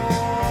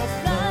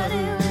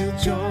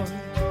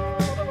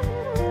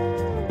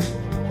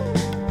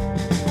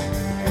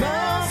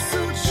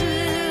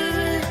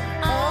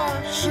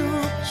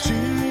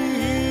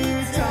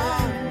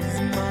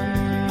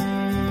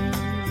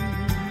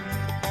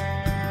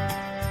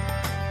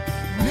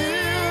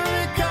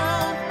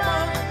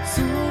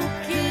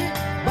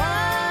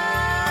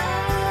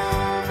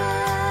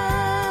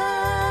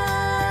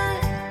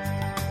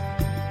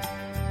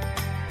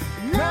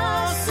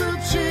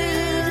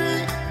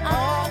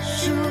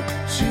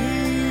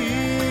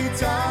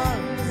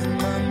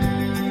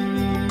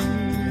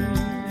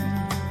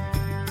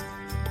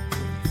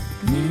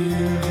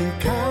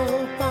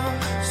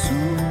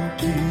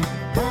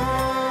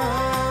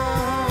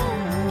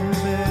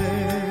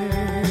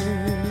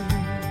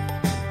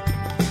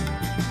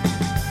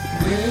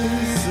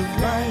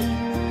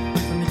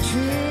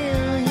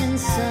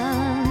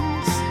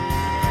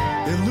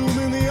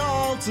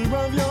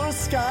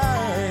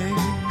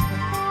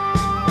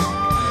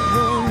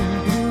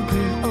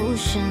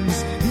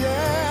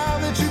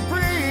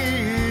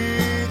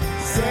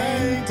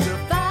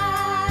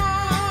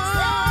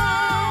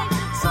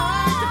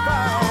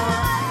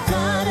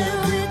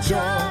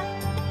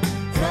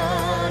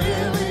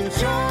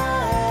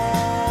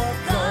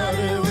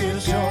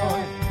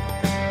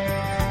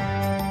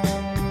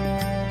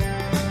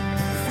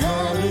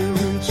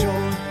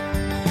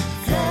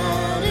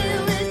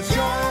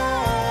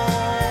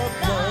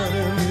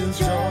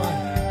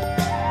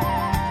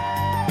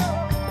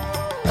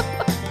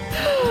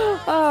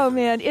 Oh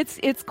man,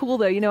 it's cool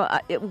though.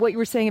 What you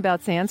were saying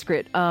about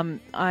Sanskrit.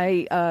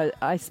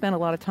 I spent a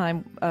lot of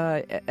time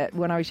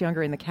when I was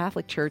younger in the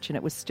Catholic Church, and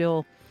it was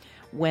still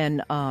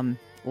when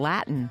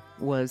Latin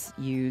was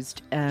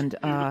used, and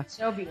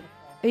so beautiful.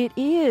 It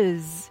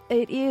is.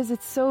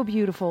 It's so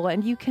beautiful,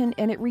 and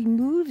it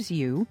removes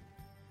you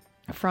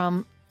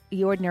from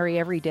the ordinary,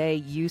 everyday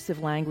use of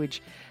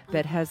language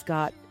that has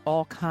got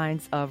all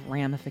kinds of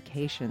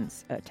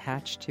ramifications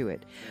attached to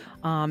it,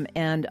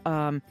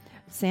 and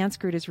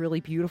Sanskrit is really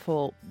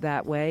beautiful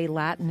that way.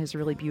 Latin is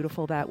really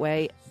beautiful that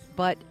way.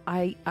 But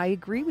I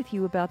agree with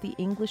you about the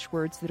English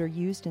words that are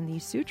used in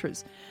these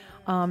sutras.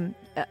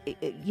 There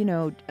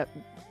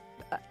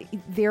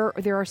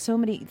are so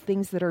many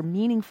things that are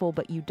meaningful,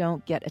 but you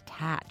don't get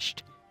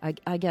attached.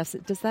 I guess.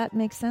 Does that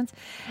make sense?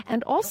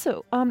 And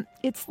also,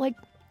 it's like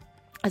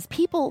as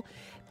people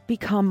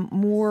become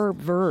more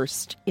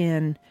versed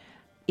in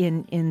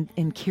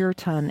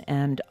kirtan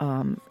and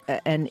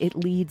it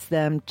leads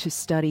them to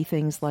study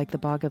things like the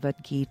Bhagavad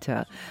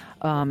Gita,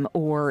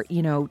 or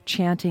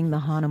chanting the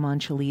Hanuman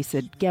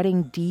Chalisa,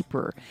 getting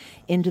deeper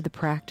into the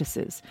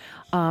practices.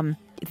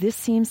 This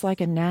seems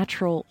like a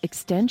natural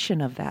extension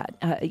of that,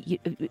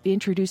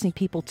 introducing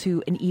people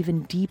to an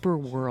even deeper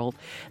world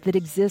that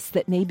exists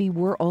that maybe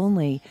we're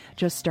only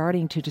just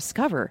starting to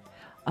discover,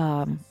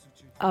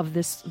 of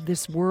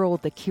this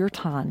world that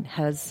kirtan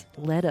has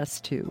led us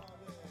to.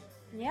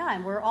 Yeah,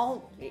 and we're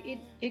all,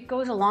 it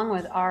goes along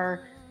with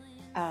our,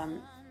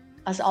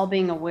 us all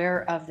being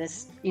aware of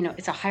this,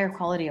 it's a higher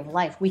quality of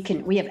life.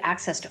 We have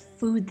access to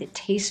food that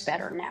tastes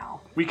better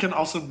now. We can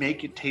also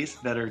make it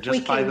taste better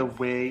just by the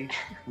way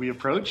we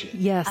approach it.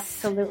 Yes.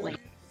 Absolutely.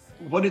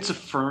 What it's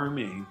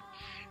affirming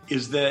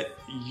is that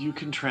you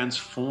can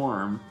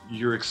transform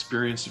your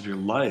experience of your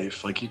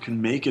life. Like you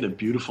can make it a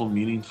beautiful,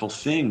 meaningful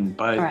thing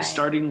by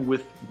starting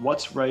with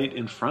what's right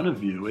in front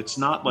of you. It's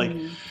not like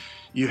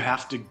you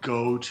have to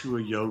go to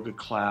a yoga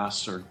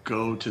class or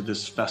go to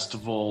this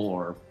festival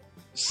or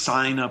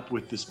sign up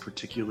with this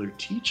particular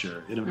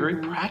teacher in a very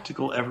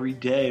practical,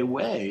 everyday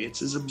way.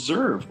 It's as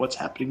observe what's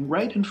happening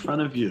right in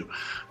front of you.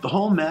 The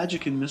whole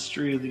magic and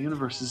mystery of the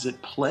universe is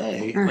at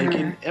play, like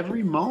in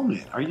every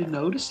moment. Are you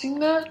noticing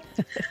that?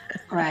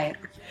 Right.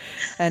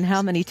 And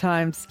how many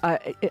times,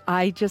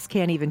 I just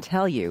can't even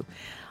tell you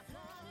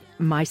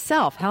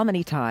myself how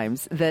many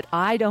times that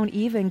I don't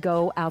even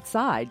go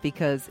outside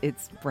because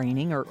it's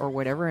raining or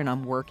whatever, and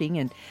I'm working,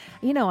 and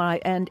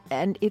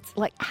and it's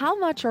like, how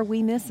much are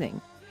we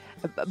missing?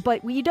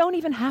 But you don't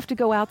even have to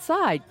go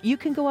outside. You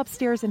can go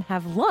upstairs and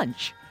have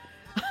lunch.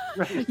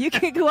 Right. You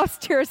can go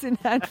upstairs and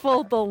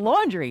fold the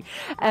laundry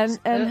and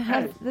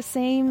have the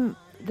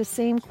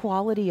same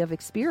quality of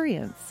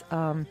experience.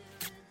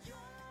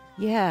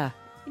 Yeah.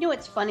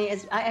 What's funny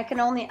is I can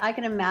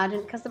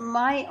imagine, because of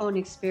my own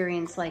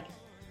experience, like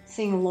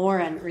seeing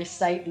Lauren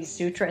recite these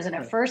sutras, and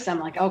at first I'm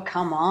like, oh,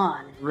 come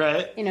on.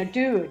 Right.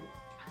 Dude,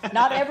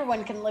 not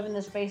everyone can live in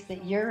the space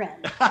that you're in.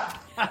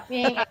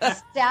 Being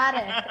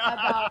ecstatic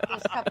about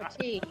this cup of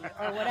tea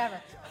or whatever.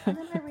 And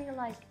then I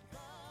realized,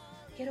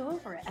 get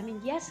over it. I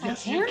mean, yes, I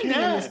can be in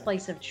this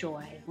place of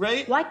joy.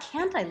 Right? Why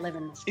can't I live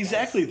in this place?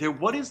 Exactly.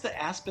 What is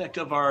the aspect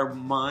of our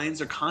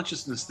minds or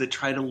consciousness that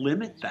try to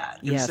limit that?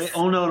 And yes. say,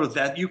 oh, no,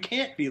 that you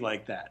can't be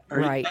like that. Or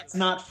right. That's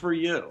not for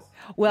you.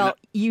 Well,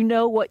 you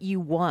know what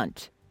you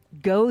want.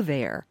 Go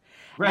there.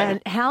 Right.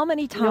 And how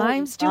many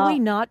times do we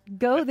not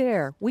go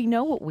there? We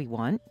know what we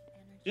want.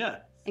 Yeah.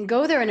 And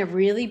go there in a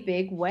really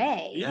big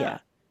way. Yeah.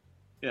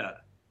 Yeah.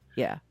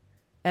 Yeah.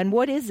 And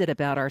what is it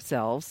about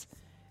ourselves?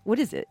 What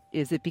is it?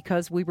 Is it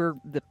because we were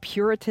the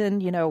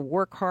Puritan,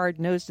 work hard,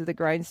 nose to the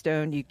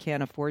grindstone, you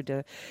can't afford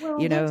to,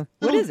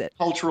 what is it?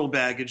 Cultural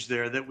baggage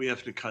there that we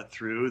have to cut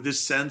through. This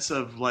sense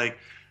of like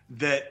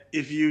that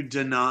if you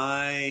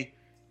deny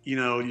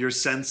your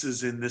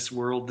senses in this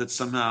world, that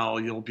somehow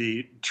you'll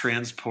be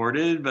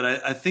transported. But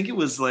I think it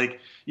was like,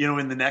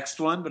 in the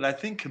next one, but I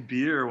think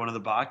Kabir, one of the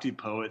Bhakti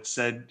poets,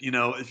 said,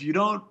 if you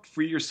don't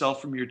free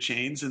yourself from your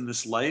chains in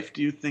this life,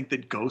 do you think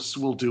that ghosts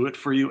will do it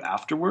for you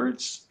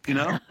afterwards?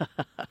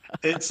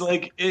 It's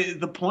like,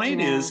 the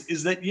point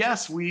is that,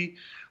 yes, we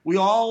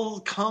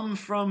all come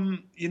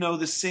from,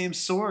 the same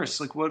source.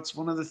 Like what's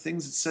one of the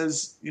things that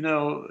says,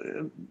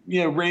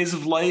 rays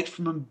of light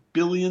from a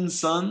billion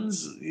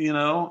suns,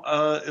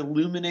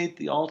 illuminate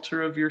the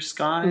altar of your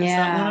sky. Is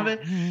that one of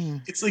it?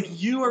 It's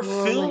like you are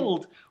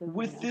filled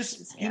with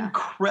this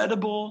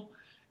incredible,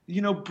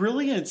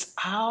 brilliance.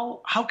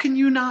 How can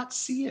you not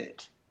see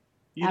it?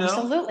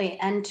 Absolutely.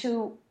 And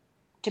to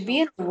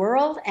be in the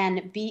world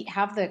and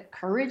have the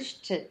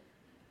courage to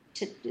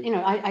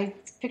I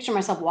picture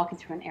myself walking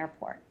through an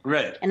airport.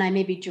 Right. And I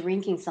may be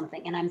drinking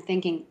something and I'm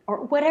thinking, or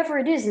whatever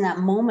it is in that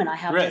moment, I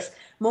have this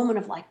moment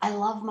of like, I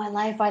love my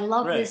life. I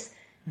love this,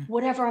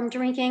 whatever I'm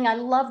drinking. I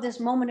love this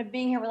moment of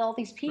being here with all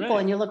these people.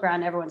 And you look around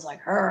and everyone's like,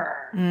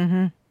 her.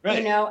 Mm-hmm.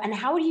 Right. And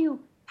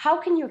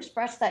how can you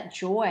express that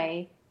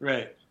joy?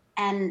 Right.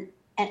 And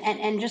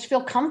just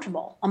feel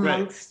comfortable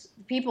amongst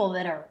people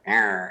that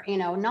are,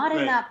 not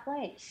in that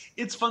place.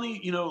 It's funny,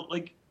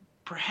 like,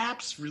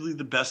 perhaps really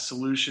the best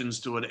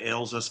solutions to what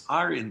ails us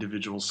are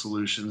individual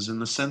solutions, in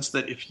the sense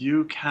that if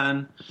you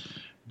can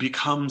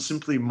become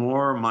simply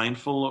more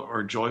mindful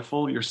or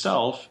joyful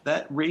yourself,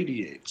 that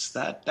radiates,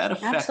 that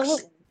affects.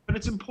 Absolutely. But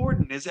it's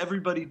important as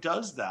everybody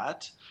does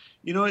that.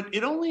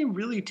 It only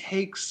really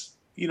takes,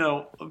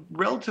 a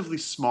relatively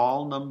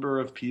small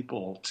number of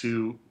people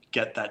to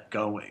get that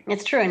going.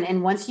 It's true.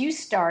 And once you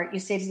start,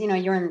 you say,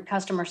 you're in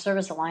customer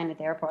service line at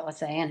the airport, let's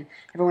say, and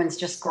everyone's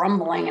just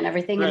grumbling and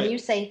everything. Right. And you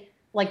say,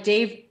 like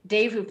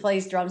Dave, who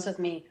plays drums with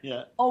me,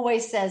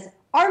 always says,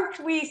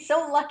 aren't we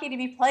so lucky to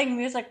be playing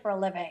music for a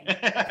living?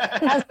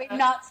 As we've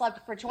not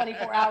slept for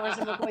 24 hours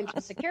and we're going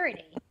through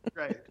security.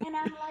 Right. And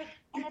I'm like,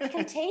 and it's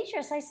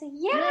contagious. I say,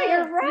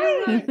 you're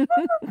right.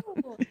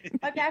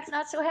 My back's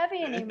not so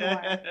heavy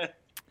anymore.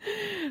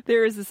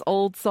 There is this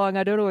old song.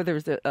 I don't know whether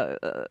it was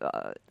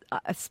a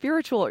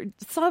spiritual or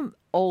some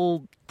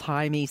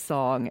old-timey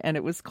song, and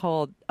it was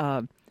called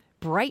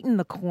Brighten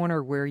the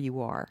Corner Where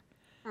You Are.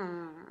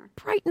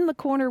 Brighten the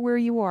corner where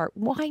you are.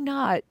 Why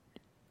not?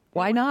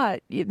 Why not?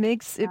 It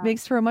makes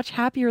for a much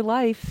happier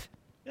life.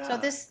 Yeah.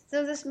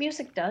 So this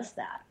music does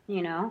that,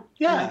 Yeah.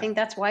 And I think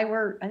that's why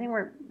we're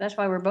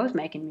both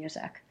making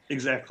music.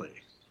 Exactly.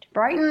 To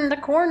brighten the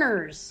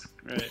corners.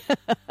 Right.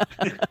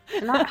 And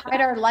not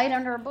hide our light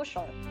under a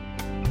bushel.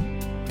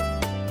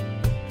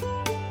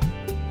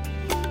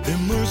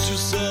 Immerse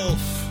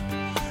yourself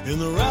in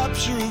the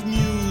rapture of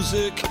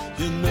music.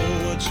 You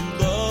know what you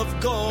love,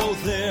 go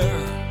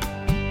there.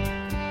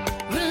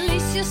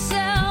 Release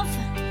yourself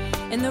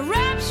in the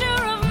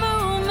rapture of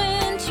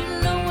movement. You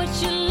know what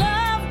you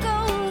love,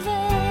 go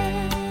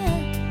there.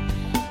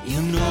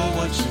 You know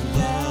what you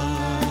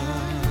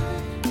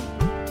love.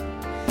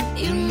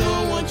 You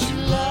know what you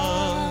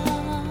love.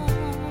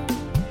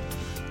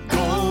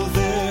 Go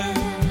there.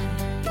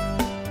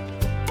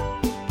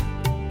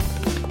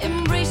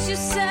 Embrace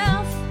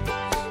yourself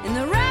in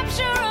the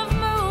rapture of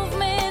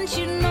movement.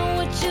 You know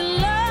what you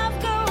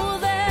love, go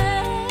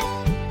there.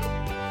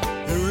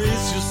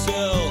 Erase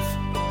yourself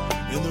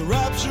in the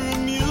rapture of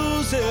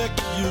music.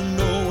 You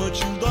know what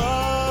you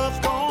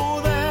love, go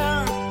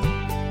there.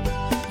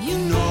 You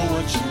know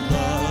what you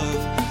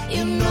love.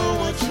 You know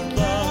what you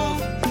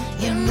love.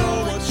 You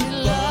know what you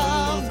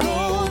love,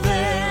 go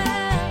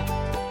there.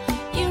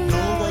 You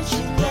know what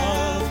you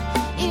love.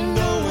 You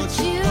know what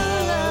you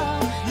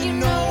love. You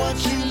know what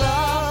you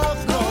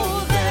love,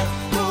 go there.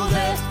 Go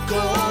there,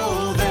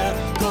 go there,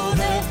 go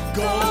there,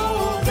 go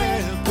there,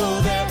 go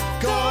there,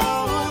 go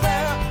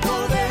there,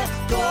 go there,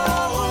 go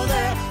there,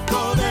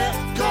 go there,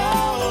 go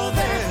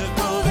there,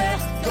 go there,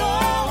 go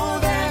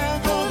there,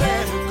 go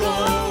there, go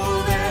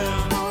there,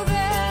 go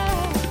there.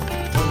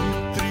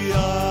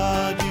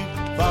 Tantriadi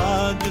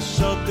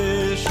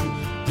Vadishateshu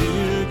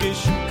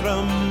Dirgeshu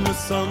Krama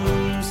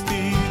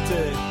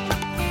Samstite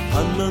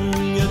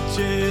Ananya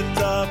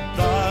Cheta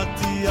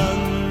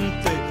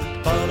Pratyante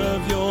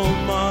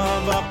Paravyoma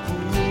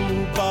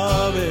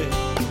Vapubhave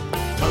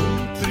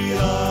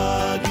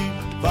Tantriadi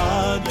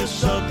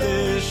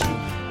Vadishateshu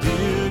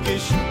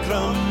Dirgeshu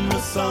Krama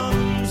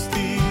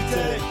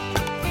Samstite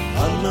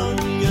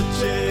Ananya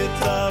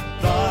Cheta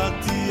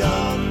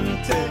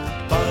Pratyante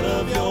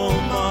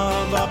Paravyoma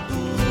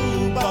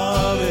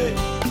Vapubhave.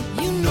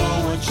 You know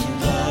what you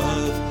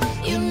love.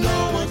 You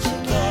know what you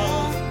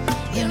love.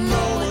 You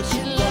know what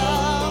you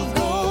love.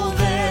 Go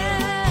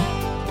there.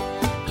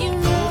 You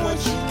know what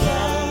you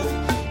love.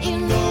 You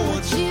know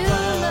what you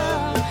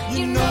love.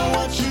 You know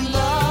what you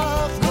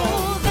love. Go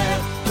there.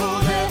 Go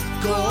there.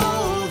 Go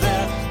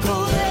there. Go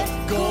there.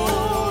 Go there.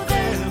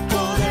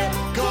 Go there.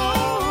 Go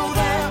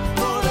there.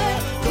 Go there.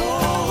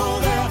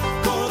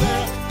 Go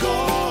there.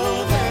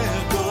 Go there.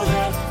 Go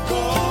there.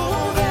 Go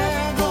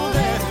there. Go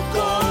there.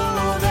 Go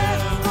there.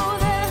 Go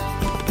there.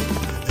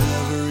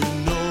 Every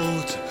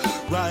note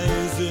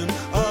rising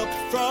up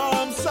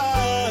from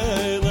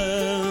silence.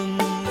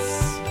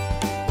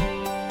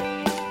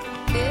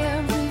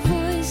 Every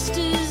voice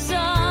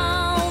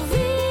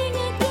dissolving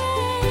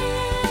again.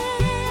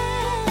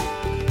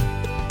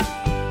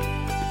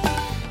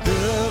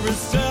 Every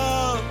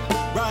sound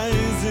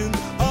rising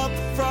up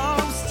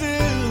from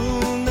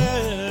stillness.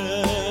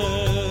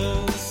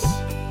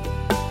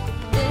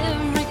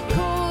 Every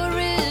core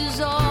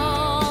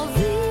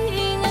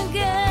resolving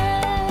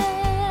again.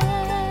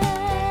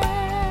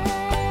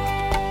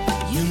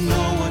 You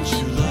know what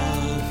you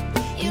love.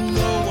 You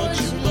know what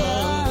you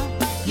love.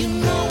 You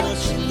know what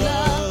you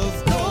love.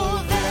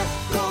 Go there,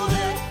 go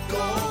there,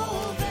 go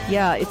there.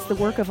 Yeah, it's the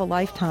work of a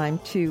lifetime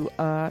to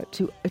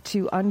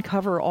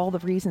uncover all the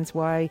reasons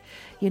why,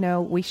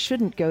 we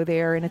shouldn't go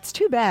there. And it's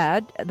too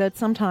bad that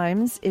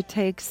sometimes it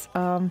takes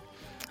a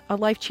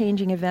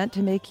life-changing event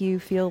to make you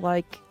feel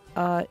like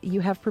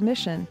you have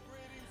permission,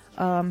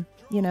 to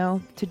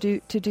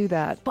do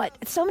that.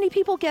 But so many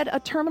people get a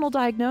terminal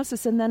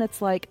diagnosis, and then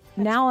it's like,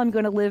 now I'm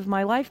going to live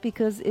my life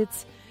because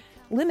it's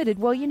limited.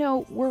 Well,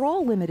 we're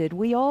all limited.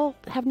 We all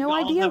have no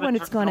idea when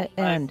it's going to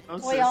end.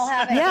 We all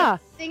have it. Yeah.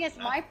 The thing is,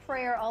 my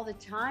prayer all the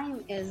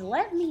time is,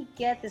 let me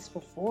get this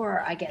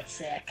before I get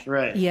sick.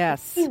 Right.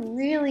 Yes. Be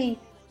really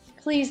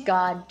please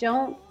God,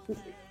 don't,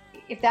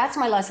 if that's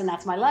my lesson,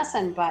 that's my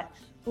lesson, but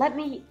let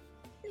me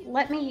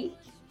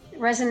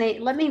resonate,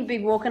 let me be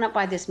woken up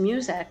by this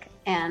music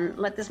and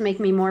let this make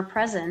me more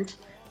present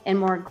and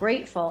more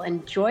grateful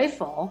and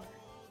joyful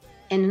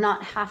and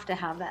not have to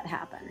have that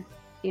happen,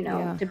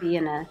 to be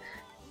in a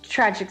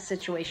tragic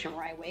situation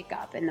where I wake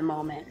up in the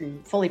moment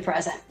and fully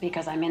present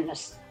because I'm in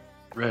this.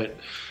 Right.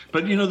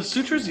 But, the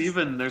sutras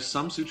even, there's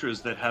some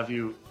sutras that have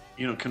you,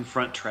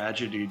 confront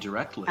tragedy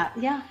directly.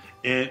 Yeah.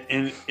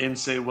 And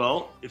say,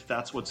 well, if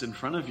that's what's in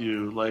front of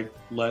you, like,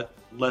 let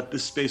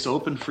this space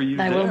open for you.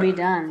 That will be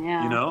done,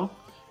 yeah.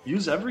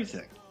 Use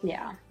everything.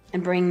 Yeah.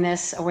 And bring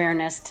this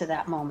awareness to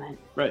that moment.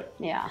 Right.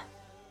 Yeah.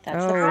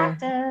 That's the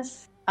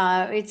practice.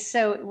 It's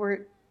so,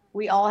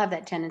 we all have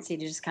that tendency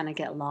to just kind of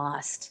get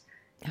lost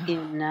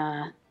in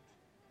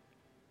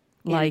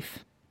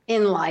life.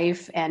 In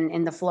life and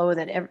in the flow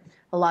that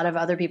a lot of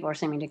other people are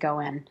seeming to go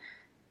in.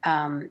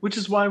 Which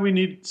is why we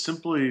need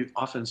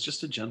often it's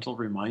just a gentle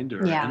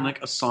reminder. Yeah. And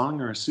like a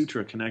song or a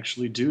sutra can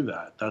actually do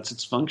that. That's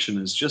its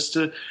function, is just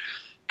to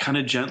kind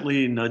of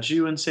gently nudge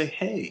you and say,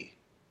 hey,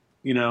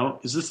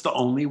 is this the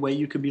only way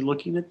you could be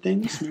looking at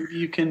things? Maybe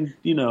you can,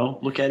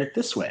 look at it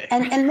this way.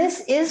 And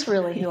this is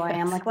really who I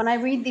am. Like when I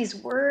read these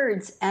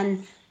words,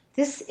 and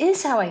this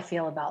is how I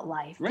feel about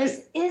life. Right.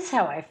 This is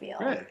how I feel.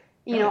 Right.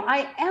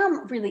 I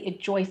am really a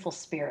joyful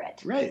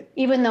spirit. Right.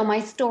 Even though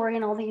my story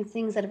and all these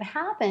things that have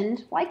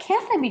happened, why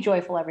can't I be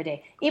joyful every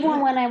day?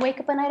 Even when I wake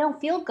up and I don't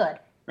feel good.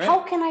 Right.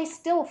 How can I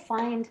still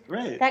find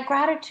that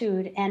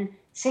gratitude and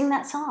sing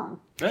that song?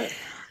 Right.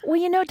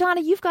 Well,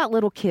 Donna, you've got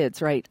little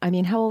kids, right? I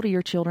mean, how old are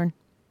your children?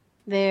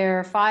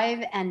 They're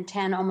 5 and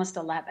 10, almost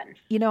 11.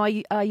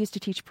 I used to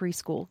teach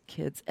preschool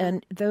kids,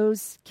 and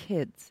those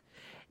kids,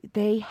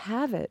 they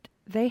have it.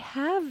 They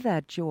have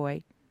that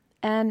joy.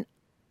 And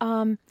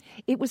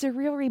it was a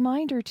real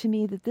reminder to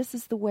me that this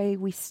is the way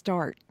we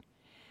start.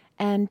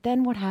 And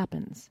then what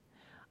happens?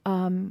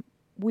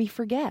 We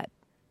forget.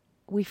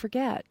 We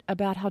forget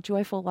about how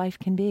joyful life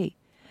can be.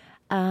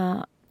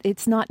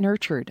 It's not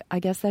nurtured. I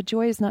guess that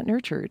joy is not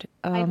nurtured.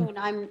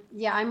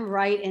 I'm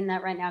right in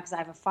that right now because I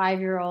have a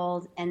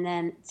 5-year-old and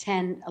then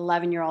 10,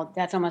 11-year-old.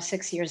 That's almost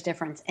 6 years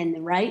difference.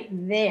 And right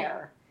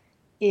there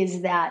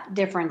is that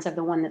difference of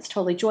the one that's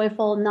totally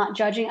joyful, not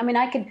judging. I mean,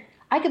 I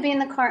could be in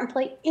the car and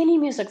play any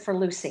music for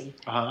Lucy.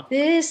 Uh-huh.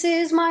 This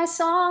is my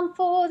song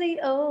for the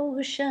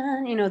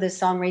ocean. This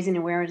song raising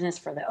awareness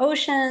for the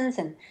oceans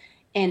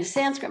and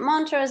Sanskrit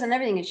mantras and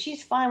everything. And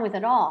she's fine with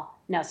it all.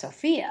 Now,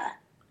 Sophia,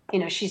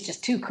 she's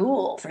just too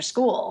cool for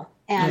school.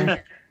 And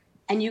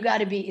and it's got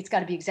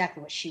to be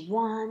exactly what she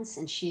wants.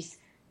 And she's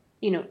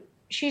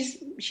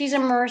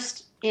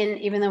immersed in,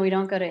 even though we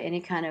don't go to any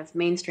kind of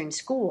mainstream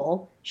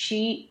school,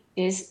 she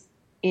is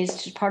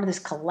just part of this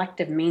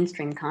collective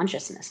mainstream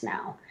consciousness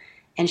now.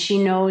 And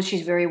she knows,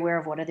 she's very aware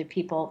of what other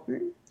people,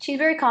 she's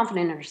very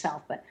confident in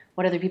herself, but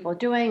what other people are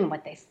doing and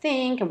what they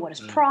think and what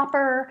is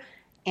proper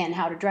and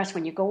how to dress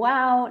when you go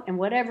out and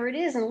whatever it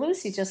is. And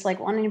Lucy's just like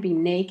wanting to be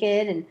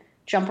naked and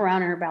jump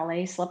around in her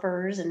ballet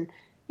slippers and,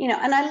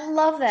 and I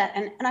love that.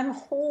 And I'm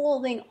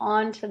holding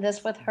on to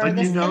this with her. But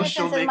this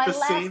she'll make the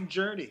same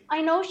journey.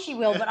 I know she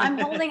will, but I'm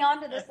holding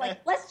on to this like,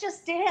 let's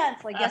just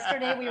dance. Like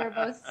yesterday we were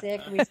both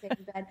sick and we stayed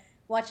in bed,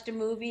 watched a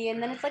movie, and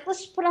then it's like,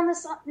 let's just put on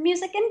this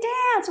music and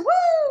dance.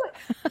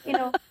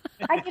 Woo!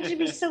 I could just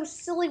be so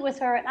silly with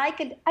her, and I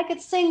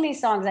could sing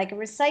these songs, I could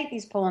recite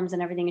these poems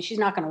and everything, and she's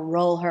not going to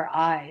roll her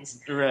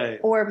eyes. Right.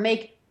 Or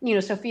make,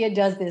 Sophia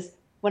does this.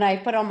 When I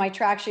put on my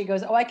track, she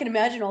goes, I can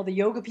imagine all the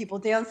yoga people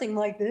dancing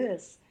like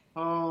this.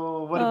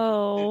 Oh, what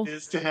it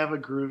is to have a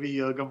groovy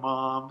yoga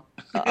mom.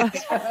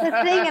 That's the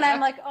thing, and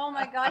I'm like, oh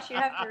my gosh, you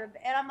have to.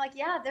 And I'm like,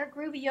 yeah, they're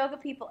groovy yoga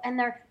people, and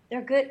they're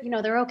good.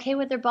 They're okay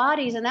with their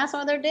bodies, and that's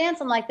why they're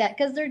dancing like that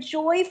because they're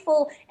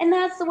joyful, and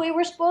that's the way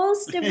we're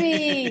supposed to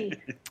be.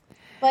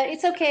 But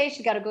it's okay.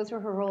 She's got to go through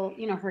her whole,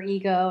 her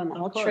ego and the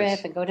whole trip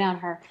and go down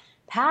her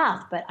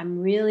path. But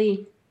I'm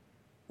really,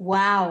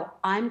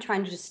 I'm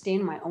trying to just stay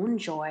in my own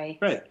joy.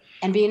 Right.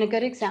 And being a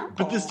good example.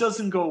 But this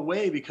doesn't go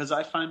away because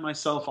I find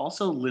myself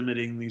also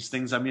limiting these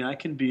things. I mean, I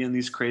can be in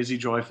these crazy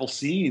joyful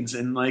scenes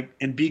and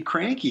be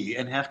cranky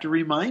and have to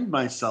remind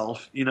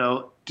myself,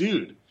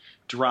 dude,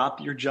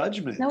 drop your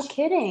judgment. No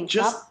kidding.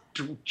 Just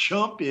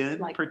jump in,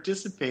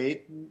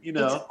 participate,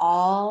 It's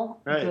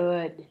all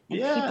good. And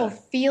people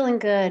feeling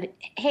good.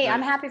 Hey,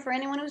 I'm happy for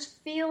anyone who's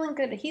feeling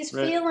good. He's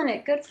feeling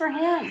it. Good for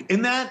him.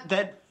 And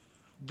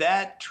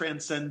that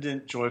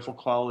transcendent, joyful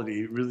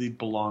quality really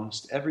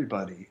belongs to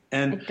everybody.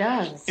 And it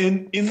does.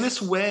 And in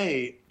this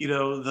way,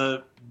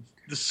 the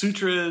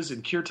sutras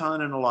and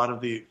kirtan and a lot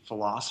of the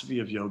philosophy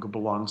of yoga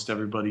belongs to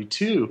everybody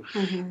too.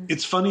 Mm-hmm.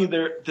 It's funny,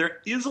 there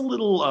is a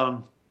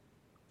little,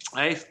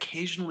 I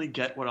occasionally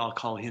get what I'll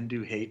call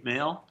Hindu hate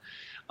mail,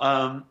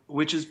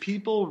 which is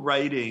people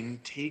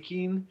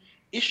taking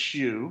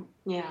issue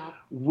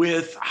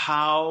with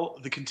how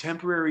the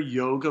contemporary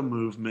yoga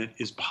movement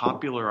is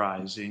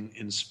popularizing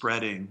and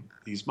spreading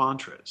these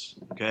mantras,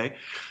 okay?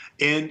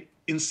 And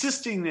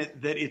insisting that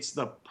it's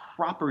the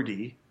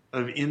property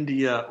of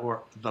India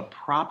or the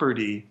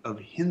property of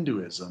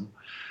Hinduism,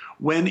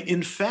 when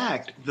in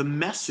fact the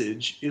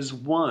message is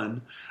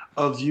one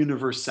of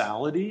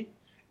universality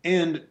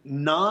and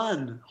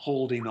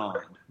non-holding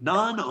on,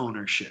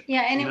 non-ownership.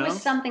 Yeah, and it was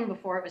something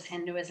before it was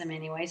Hinduism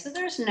anyway, so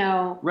there's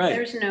no...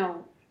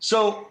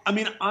 So, I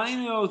mean, I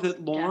know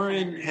that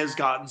Lauren has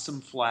gotten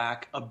some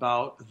flack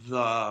about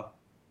the,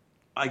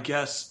 I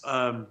guess,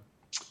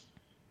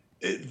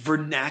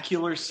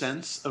 vernacular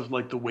sense of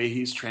like the way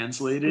he's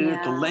translated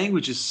it. The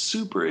language is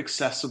super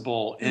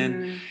accessible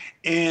and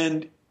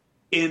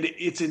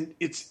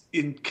it's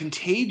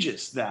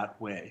contagious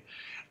that way.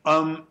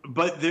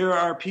 But there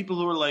are people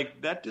who are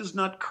like, that is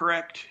not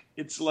correct.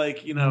 It's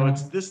like,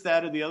 it's this,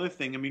 that, or the other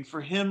thing. I mean, for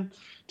him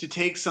to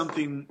take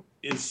something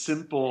as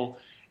simple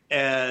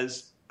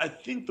as, I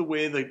think the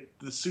way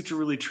the sutra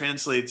really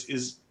translates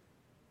is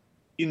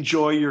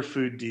enjoy your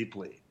food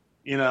deeply,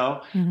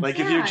 like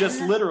if you're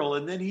just literal.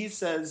 And then he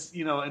says,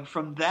 and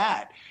from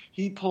that,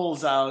 he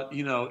pulls out,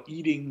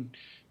 eating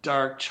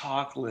dark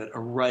chocolate, a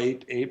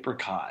ripe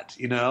apricot,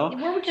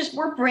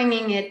 We're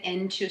bringing it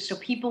into so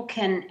people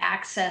can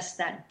access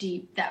that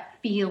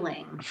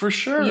feeling. For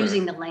sure.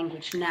 Using the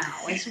language now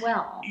as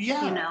well.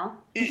 Yeah.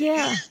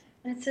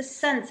 And it's a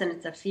sense and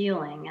it's a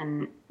feeling.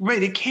 And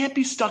right. It can't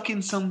be stuck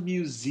in some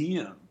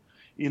museum,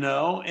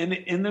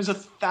 and there's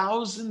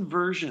 1,000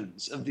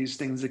 versions of these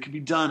things that could be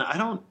done. I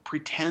don't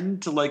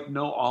pretend to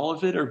know all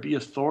of it or be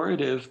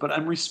authoritative, but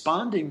I'm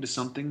responding to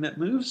something that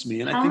moves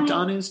me. And I think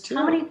Donna is too.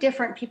 How many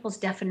different people's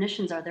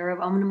definitions are there of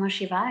Om Namah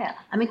Shivaya?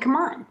 I mean, come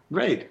on.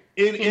 Right.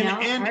 And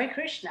Hare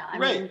Krishna. I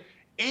mean,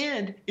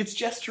 and it's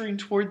gesturing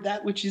toward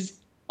that which is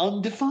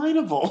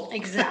undefinable.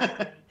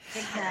 Exactly.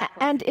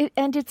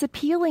 And it's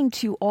appealing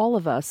to all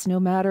of us, no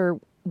matter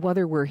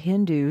whether we're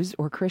Hindus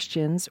or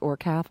Christians or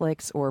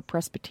Catholics or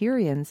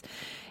Presbyterians.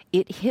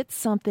 It hits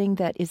something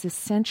that is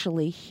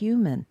essentially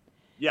human.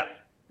 Yeah.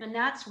 And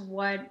that's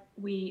what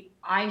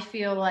I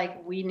feel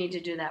like we need to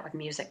do that with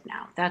music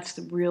now. That's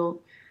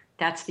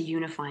the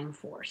unifying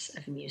force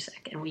of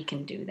music, and we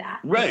can do that.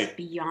 Right. It's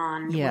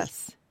beyond.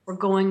 Yes. We're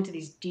going to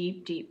these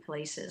deep, deep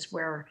places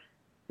where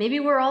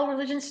maybe where all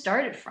religion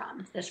started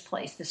from, this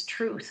place, this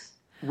truth.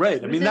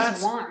 Right. I mean,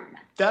 that's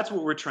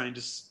what we're trying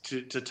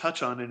to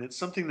touch on, and it's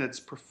something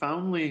that's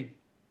profoundly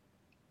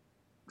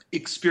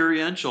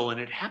experiential, and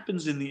it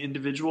happens in the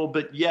individual,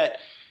 but yet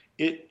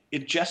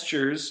it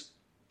gestures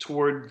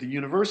toward the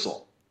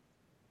universal.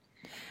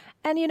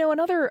 And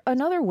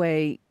another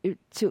way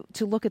to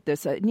look at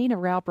this, Nina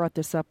Rao brought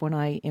this up when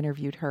I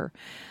interviewed her,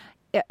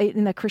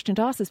 in that Krishna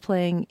Das is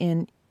playing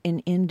in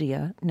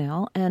India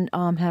now, and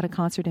had a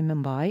concert in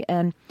Mumbai,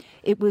 and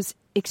it was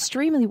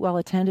extremely well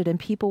attended, and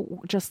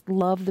people just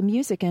love the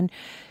music. And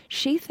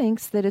she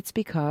thinks that it's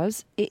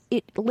because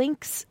it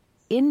links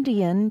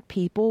Indian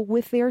people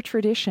with their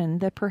tradition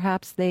that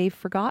perhaps they've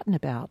forgotten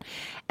about.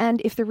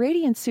 And if the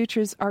Radiance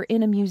Sutras are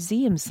in a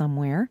museum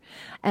somewhere,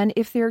 and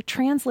if they're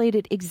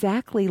translated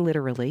exactly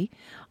literally,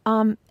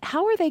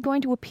 how are they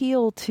going to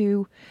appeal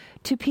to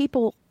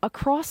people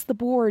across the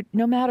board,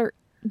 no matter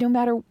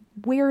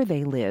where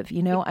they live,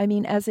 I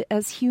mean,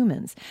 as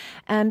humans.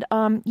 And,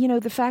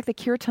 the fact that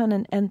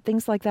kirtan and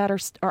things like that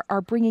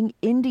are bringing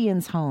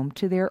Indians home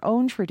to their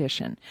own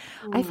tradition.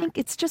 I think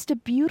it's just a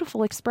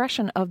beautiful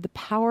expression of the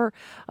power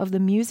of the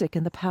music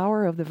and the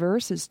power of the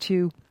verses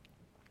to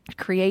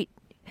create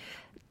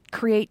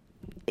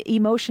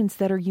emotions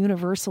that are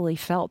universally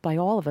felt by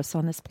all of us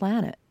on this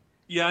planet.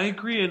 Yeah, I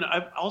agree. And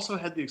I've also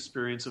had the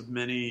experience of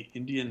many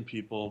Indian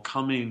people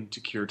coming to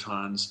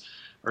kirtans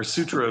or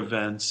sutra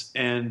events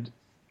and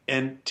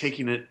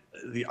taking it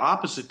the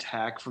opposite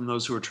tack from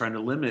those who are trying to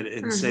limit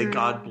it and say,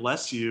 God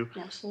bless you.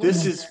 Absolutely.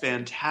 This is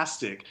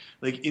fantastic.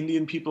 Like,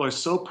 Indian people are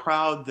so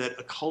proud that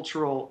a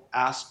cultural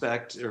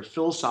aspect or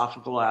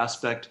philosophical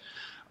aspect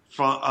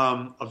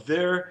from of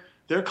their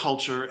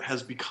culture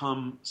has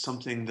become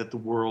something that the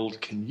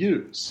world can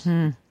use.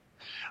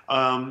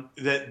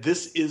 That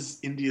this is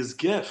India's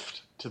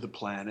gift to the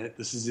planet.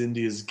 This is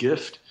India's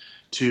gift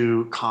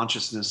to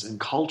consciousness and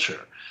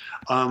culture.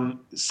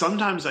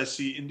 Sometimes I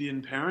see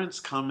Indian parents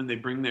come and they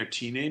bring their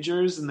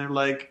teenagers and they're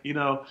like,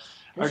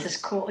 this is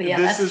cool. Yeah,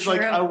 this that's is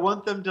like, true. I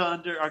want them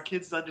to our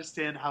kids to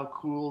understand how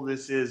cool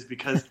this is,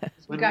 because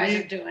when guys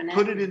we are doing it.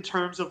 put it in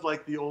terms of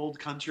like the old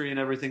country and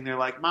everything, they're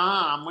like,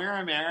 Mom, we're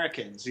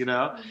Americans,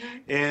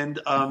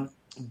 and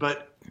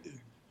but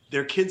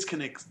their kids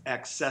can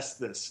access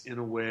this in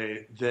a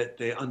way that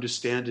they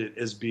understand it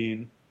as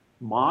being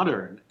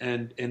modern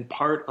and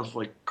part of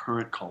like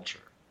current culture.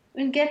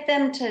 And get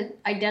them to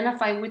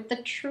identify with the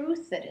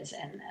truth that is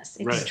in this.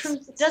 It's Right.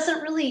 truth. It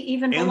doesn't really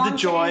even And belong the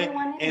joy to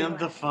anyone anyway. and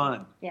the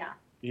fun. Yeah.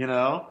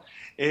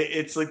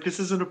 It's like, this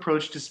is an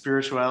approach to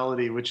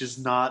spirituality which is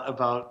not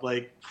about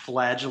like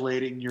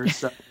flagellating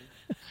yourself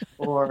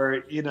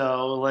or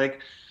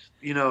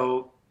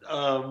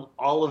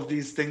all of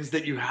these things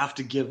that you have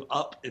to give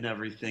up and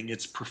everything.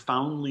 It's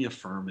profoundly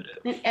affirmative.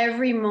 In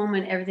every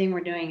moment, everything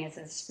we're doing is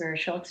a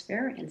spiritual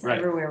experience. Right.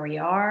 Everywhere we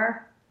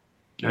are.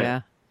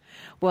 Yeah.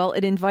 Well,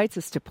 it invites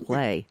us to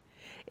play.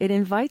 it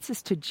invites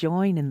us to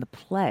join in the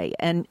play.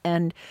 And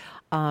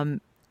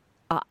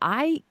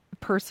I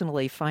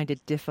personally find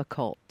it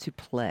difficult to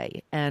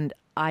play. And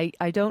I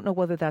don't know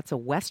whether that's a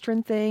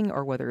Western thing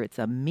or whether it's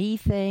a me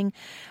thing.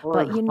 Or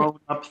but a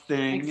grown-up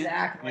thing.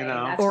 Exactly. You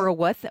know? Or a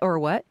what? Or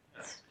what?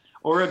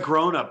 Or a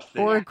grown-up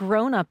thing. Or a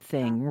grown-up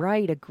thing,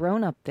 right? A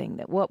grown-up thing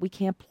that we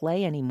can't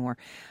play anymore.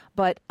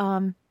 But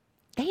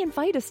they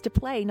invite us to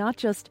play, not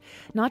just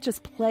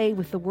play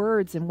with the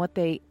words and what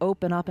they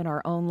open up in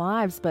our own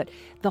lives, but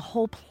the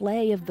whole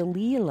play of the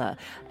Leela,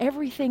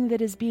 everything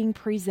that is being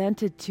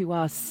presented to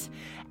us,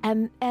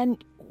 and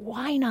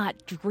why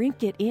not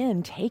drink it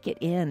in, take it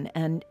in,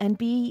 and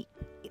be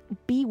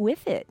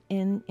with it,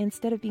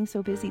 instead of being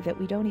so busy that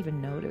we don't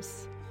even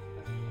notice.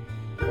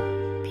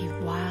 Be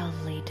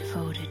wildly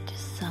devoted to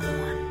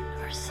someone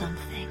or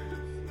something.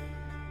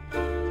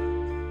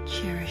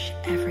 Cherish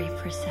every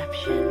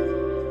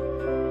perception.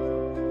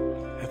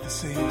 At the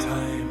same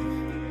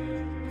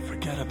time,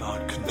 forget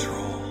about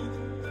control.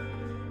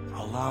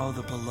 Allow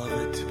the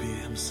beloved to be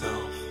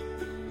himself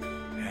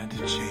and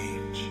to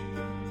change.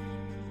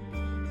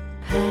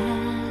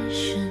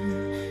 Passion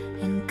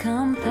and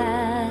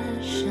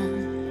compassion,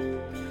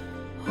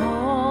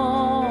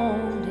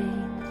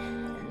 holding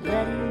and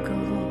letting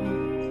go.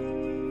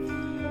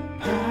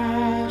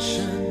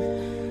 Passion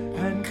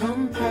and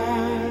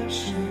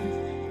compassion,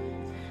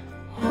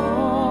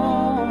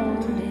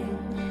 Holding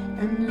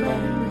and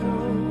letting go.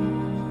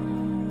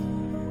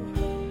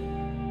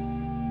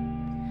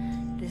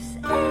 This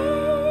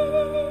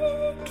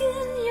ache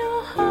in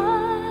your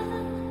heart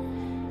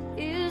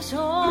is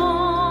holy.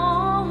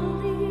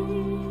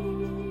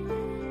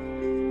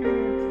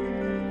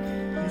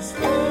 This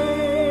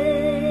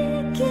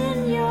ache in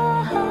your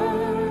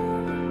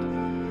heart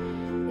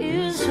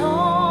is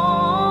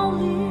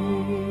holy.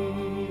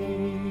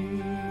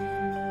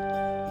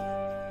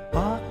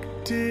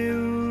 Bhakti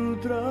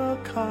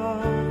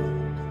Udrakar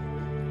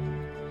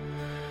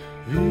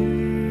Viraktasya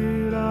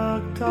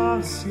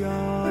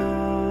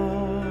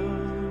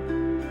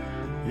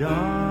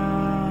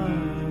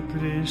Yadrishi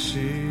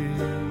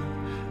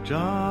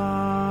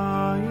Jayate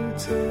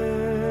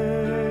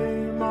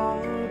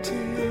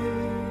Mati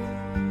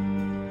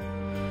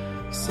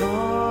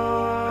Sanshakti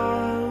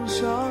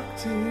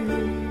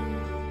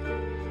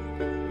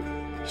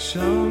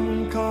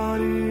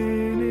Shankari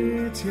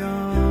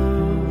Nityam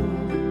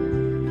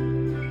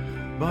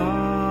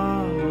Bhavayatam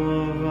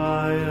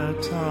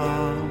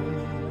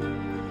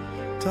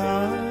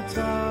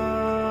Tata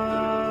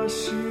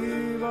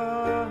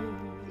Shiva.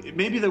 It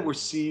may be that we're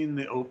seeing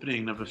the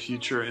opening of a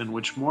future in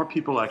which more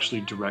people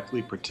actually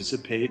directly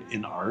participate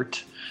in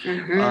art,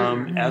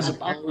 as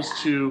opposed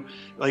to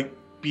like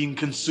being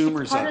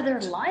consumers Part of of their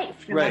it.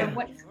 life, no Right. matter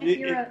what. If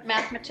you're a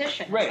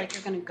mathematician, Right. it's like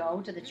you're going to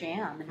go to the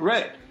jam.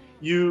 Right.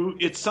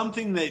 It's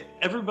something that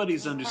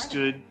everybody's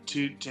understood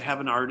to have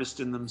an artist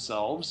in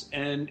themselves,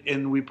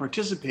 and we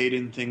participate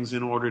in things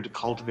in order to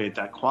cultivate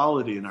that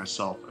quality in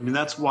ourselves. I mean,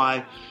 that's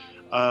why,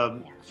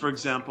 for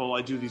example,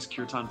 I do these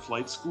kirtan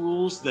flight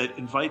schools that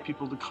invite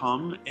people to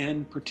come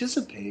and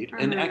participate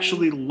and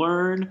actually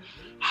learn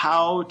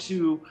how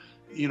to,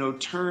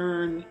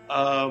 turn,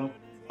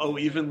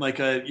 even like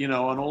an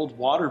old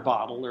water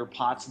bottle or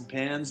pots and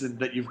pans, and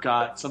that you've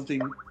got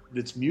something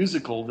that's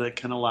musical that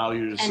can allow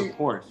you to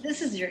support.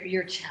 This is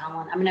your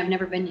talent. I mean, I've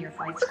never been to your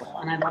flight school,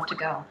 and I'd love to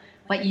go.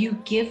 But you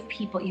give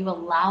people, you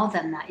allow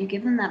them that. You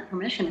give them that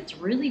permission. It's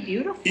really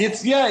beautiful.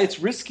 It's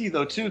risky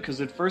though too,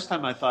 because at first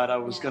time I thought I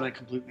was going to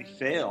completely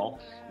fail,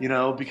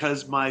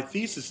 because my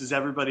thesis is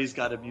everybody's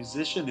got a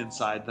musician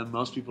inside them.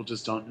 Most people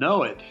just don't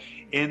know it.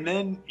 And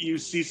then you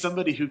see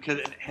somebody who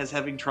has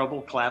having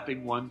trouble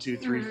clapping 1, 2,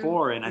 3,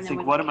 4, and I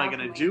think, what am I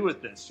going to do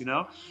with this?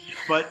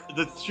 But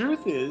the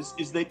truth is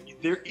that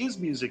there is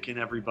music in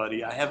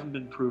everybody. I haven't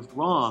been proved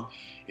wrong,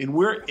 and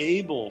we're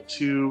able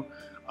to,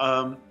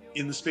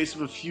 in the space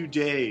of a few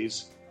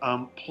days,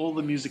 pull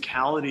the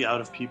musicality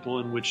out of people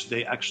in which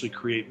they actually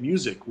create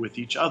music with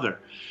each other.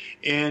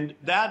 And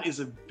that is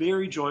a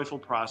very joyful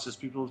process.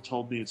 People have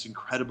told me it's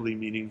incredibly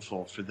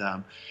meaningful for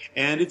them.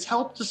 And it's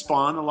helped to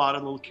spawn a lot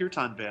of little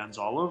kirtan bands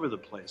all over the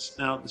place.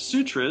 Now, the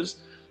Sutras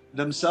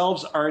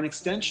themselves are an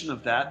extension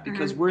of that,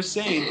 because we're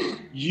saying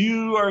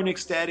you are an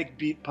ecstatic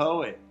beat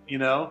poet.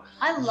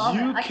 I love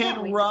it. You I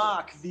can't wait can to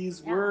rock do this.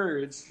 these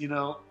words,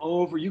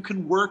 over. You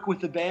can work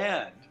with a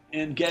band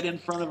and get in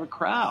front of a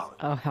crowd.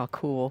 Oh, how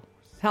cool.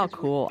 How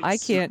cool. I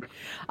can't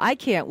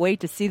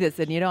wait to see this.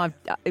 And I'm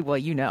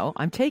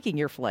taking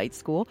your flight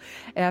school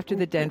after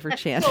the Denver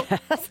Chant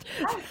Fest.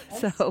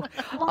 So,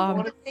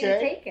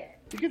 take it.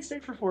 You can stay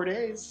for 4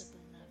 days.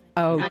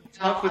 Oh,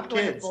 Tough with I'm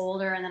going to kids.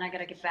 Boulder, and then I got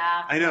to get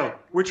back. I know.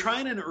 We're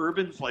trying an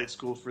urban flight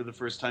school for the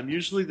first time.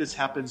 Usually this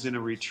happens in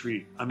a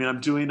retreat. I mean,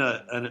 I'm doing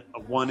a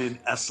one in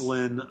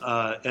Esalen,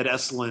 at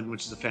Esalen,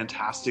 which is a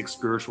fantastic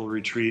spiritual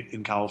retreat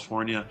in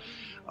California,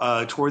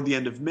 toward the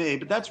end of May,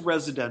 but that's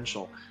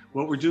residential.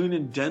 What we're doing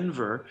in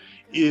Denver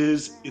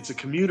is it's a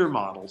commuter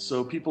model.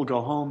 So people go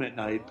home at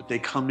night, but they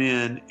come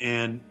in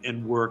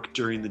and work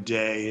during the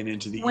day and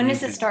into the evening. When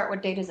does it start?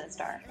 What day does it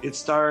start? It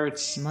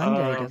starts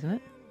Monday, doesn't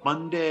it?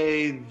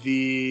 Monday,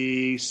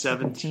 the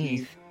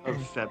 17th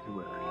of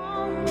February.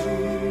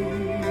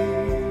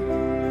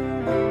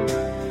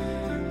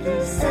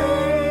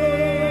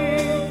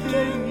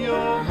 In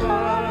your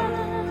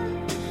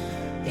heart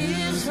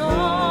is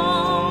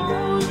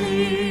holy.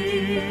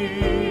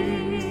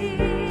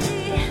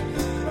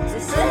 To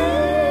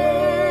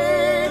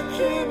sink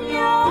in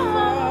your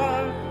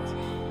heart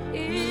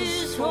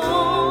is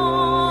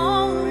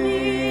holy.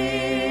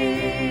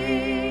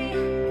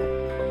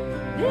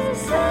 To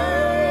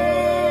sink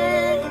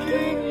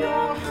in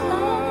your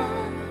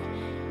heart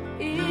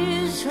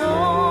is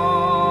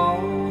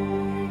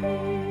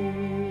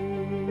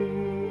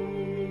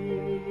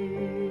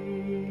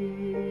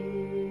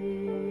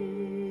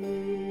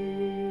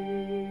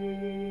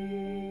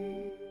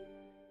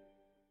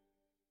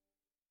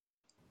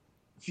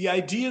The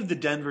idea of the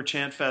Denver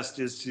Chant Fest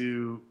is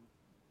to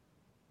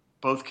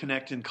both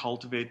connect and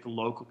cultivate the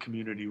local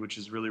community, which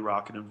is really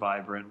rockin' and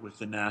vibrant, with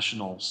the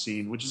national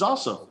scene, which is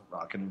also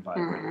rockin' and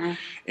vibrant. Mm-hmm.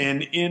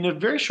 And in a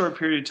very short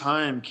period of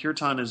time,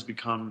 kirtan has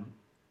become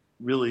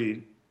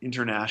really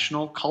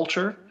international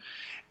culture.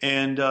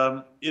 And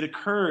it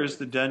occurs,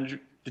 the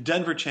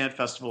Denver Chant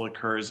Festival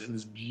occurs in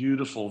this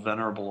beautiful,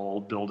 venerable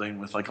old building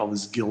with like all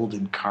this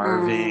gilded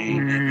carving.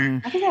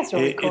 Mm-hmm. I think that's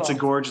really cool. It's a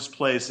gorgeous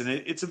place, and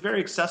it's a very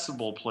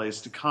accessible place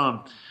to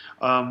come.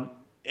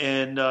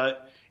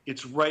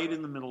 It's right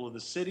in the middle of the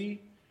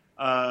city,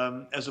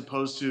 as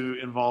opposed to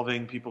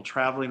involving people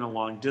traveling a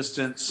long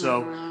distance.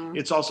 So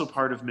it's also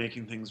part of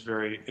making things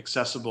very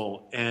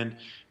accessible. And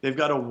they've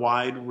got a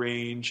wide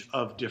range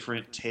of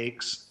different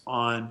takes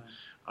on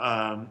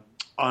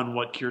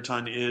what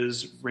kirtan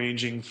is,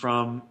 ranging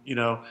from,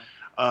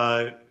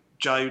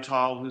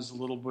 Jayutal, who's a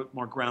little bit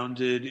more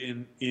grounded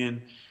in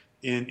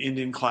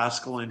Indian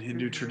classical and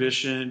Hindu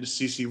tradition, to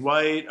C.C.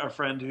 White, our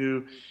friend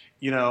who,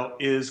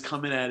 is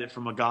coming at it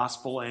from a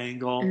gospel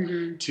angle,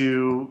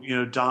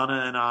 to,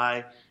 Donna and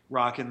I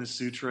rocking the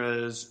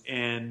Sutras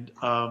and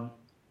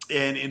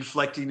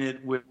inflecting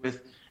it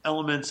with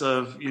elements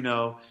of,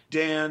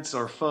 dance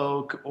or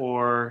folk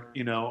or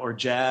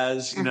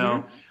jazz,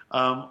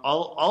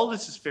 all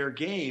this is fair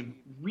game.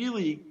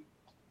 Really,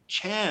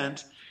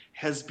 chant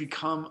has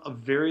become a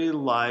very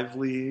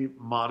lively,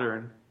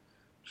 modern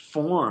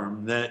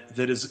form that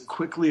is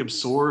quickly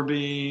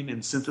absorbing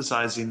and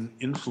synthesizing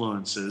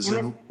influences,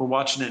 and we're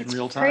watching it in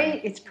real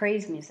time. It's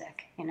praise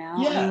music, Yeah.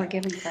 I mean, we're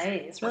giving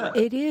praise. Yeah.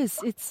 It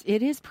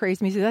is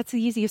praise music. That's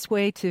the easiest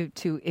way to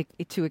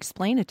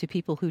explain it to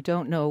people who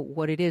don't know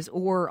what it is.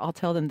 Or I'll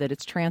tell them that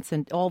it's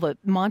all the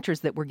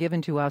mantras that were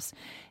given to us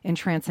in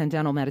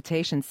transcendental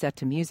meditation set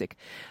to music.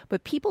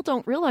 But people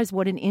don't realize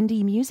what an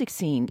indie music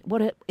scene.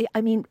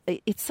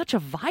 It's such a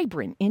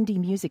vibrant indie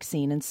music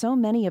scene, and so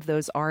many of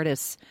those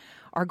artists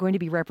are going to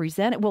be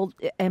represented. Well,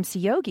 MC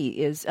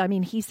Yogi is,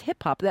 he's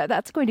hip hop.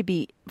 That's going to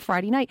be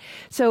Friday night.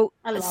 So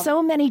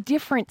many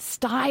different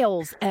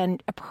styles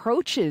and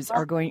approaches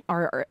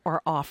are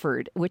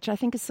offered, which I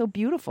think is so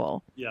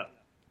beautiful. Yeah.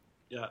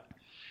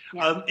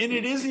 And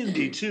it is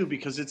indie too,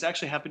 because it's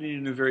actually happening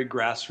in a very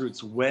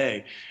grassroots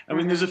way.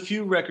 There's a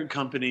few record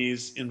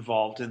companies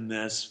involved in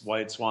this,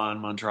 White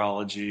Swan,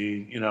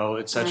 Mantrology,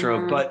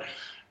 etc. But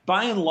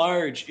by and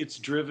large, it's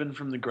driven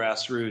from the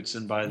grassroots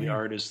and by the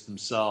artists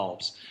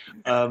themselves,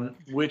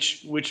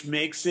 which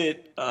makes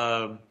it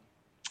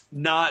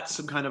not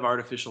some kind of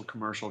artificial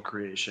commercial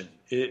creation.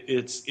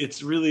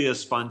 It's really a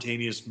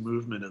spontaneous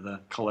movement of the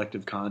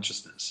collective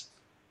consciousness.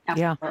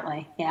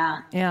 Absolutely,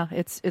 yeah.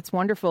 It's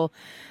wonderful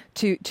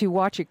to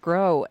watch it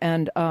grow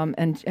and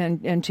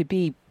to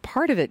be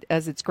part of it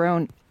as it's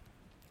grown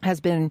has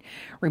been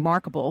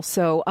remarkable.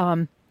 So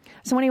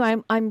anyway,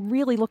 I'm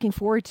really looking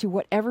forward to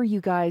whatever you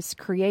guys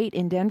create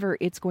in Denver.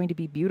 It's going to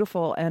be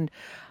beautiful, and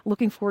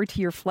looking forward to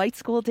your flight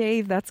school,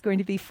 Dave. That's going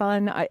to be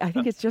fun. I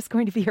think it's just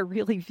going to be a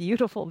really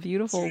beautiful,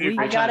 beautiful week.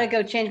 I got to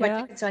go change my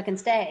ticket so I can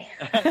stay.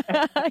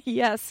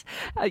 Yes.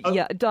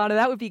 Donna,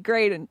 that would be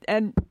great.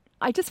 And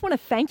I just want to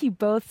thank you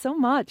both so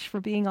much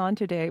for being on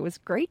today. It was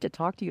great to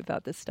talk to you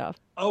about this stuff.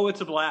 Oh, it's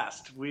a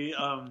blast.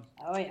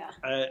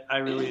 I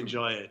really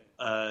enjoy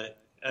it.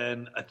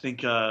 And I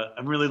think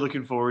I'm really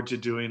looking forward to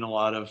doing a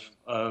lot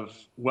of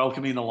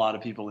welcoming a lot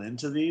of people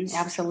into these.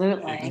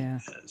 Absolutely.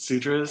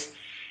 Sutras,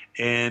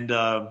 and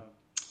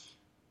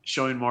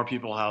showing more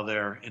people how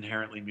they're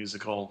inherently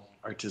musical,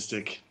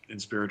 artistic, and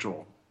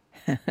spiritual.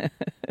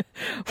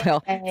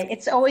 Well,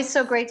 it's always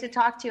so great to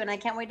talk to you, and I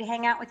can't wait to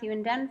hang out with you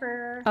in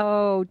Denver.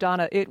 Oh,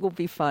 Donna, it will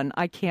be fun.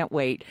 I can't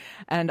wait.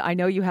 And I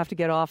know you have to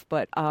get off,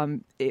 but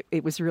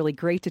it was really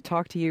great to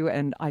talk to you,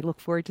 and I look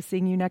forward to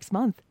seeing you next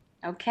month.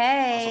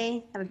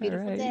 Okay. Have a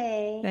beautiful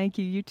day. Thank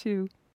you. You too.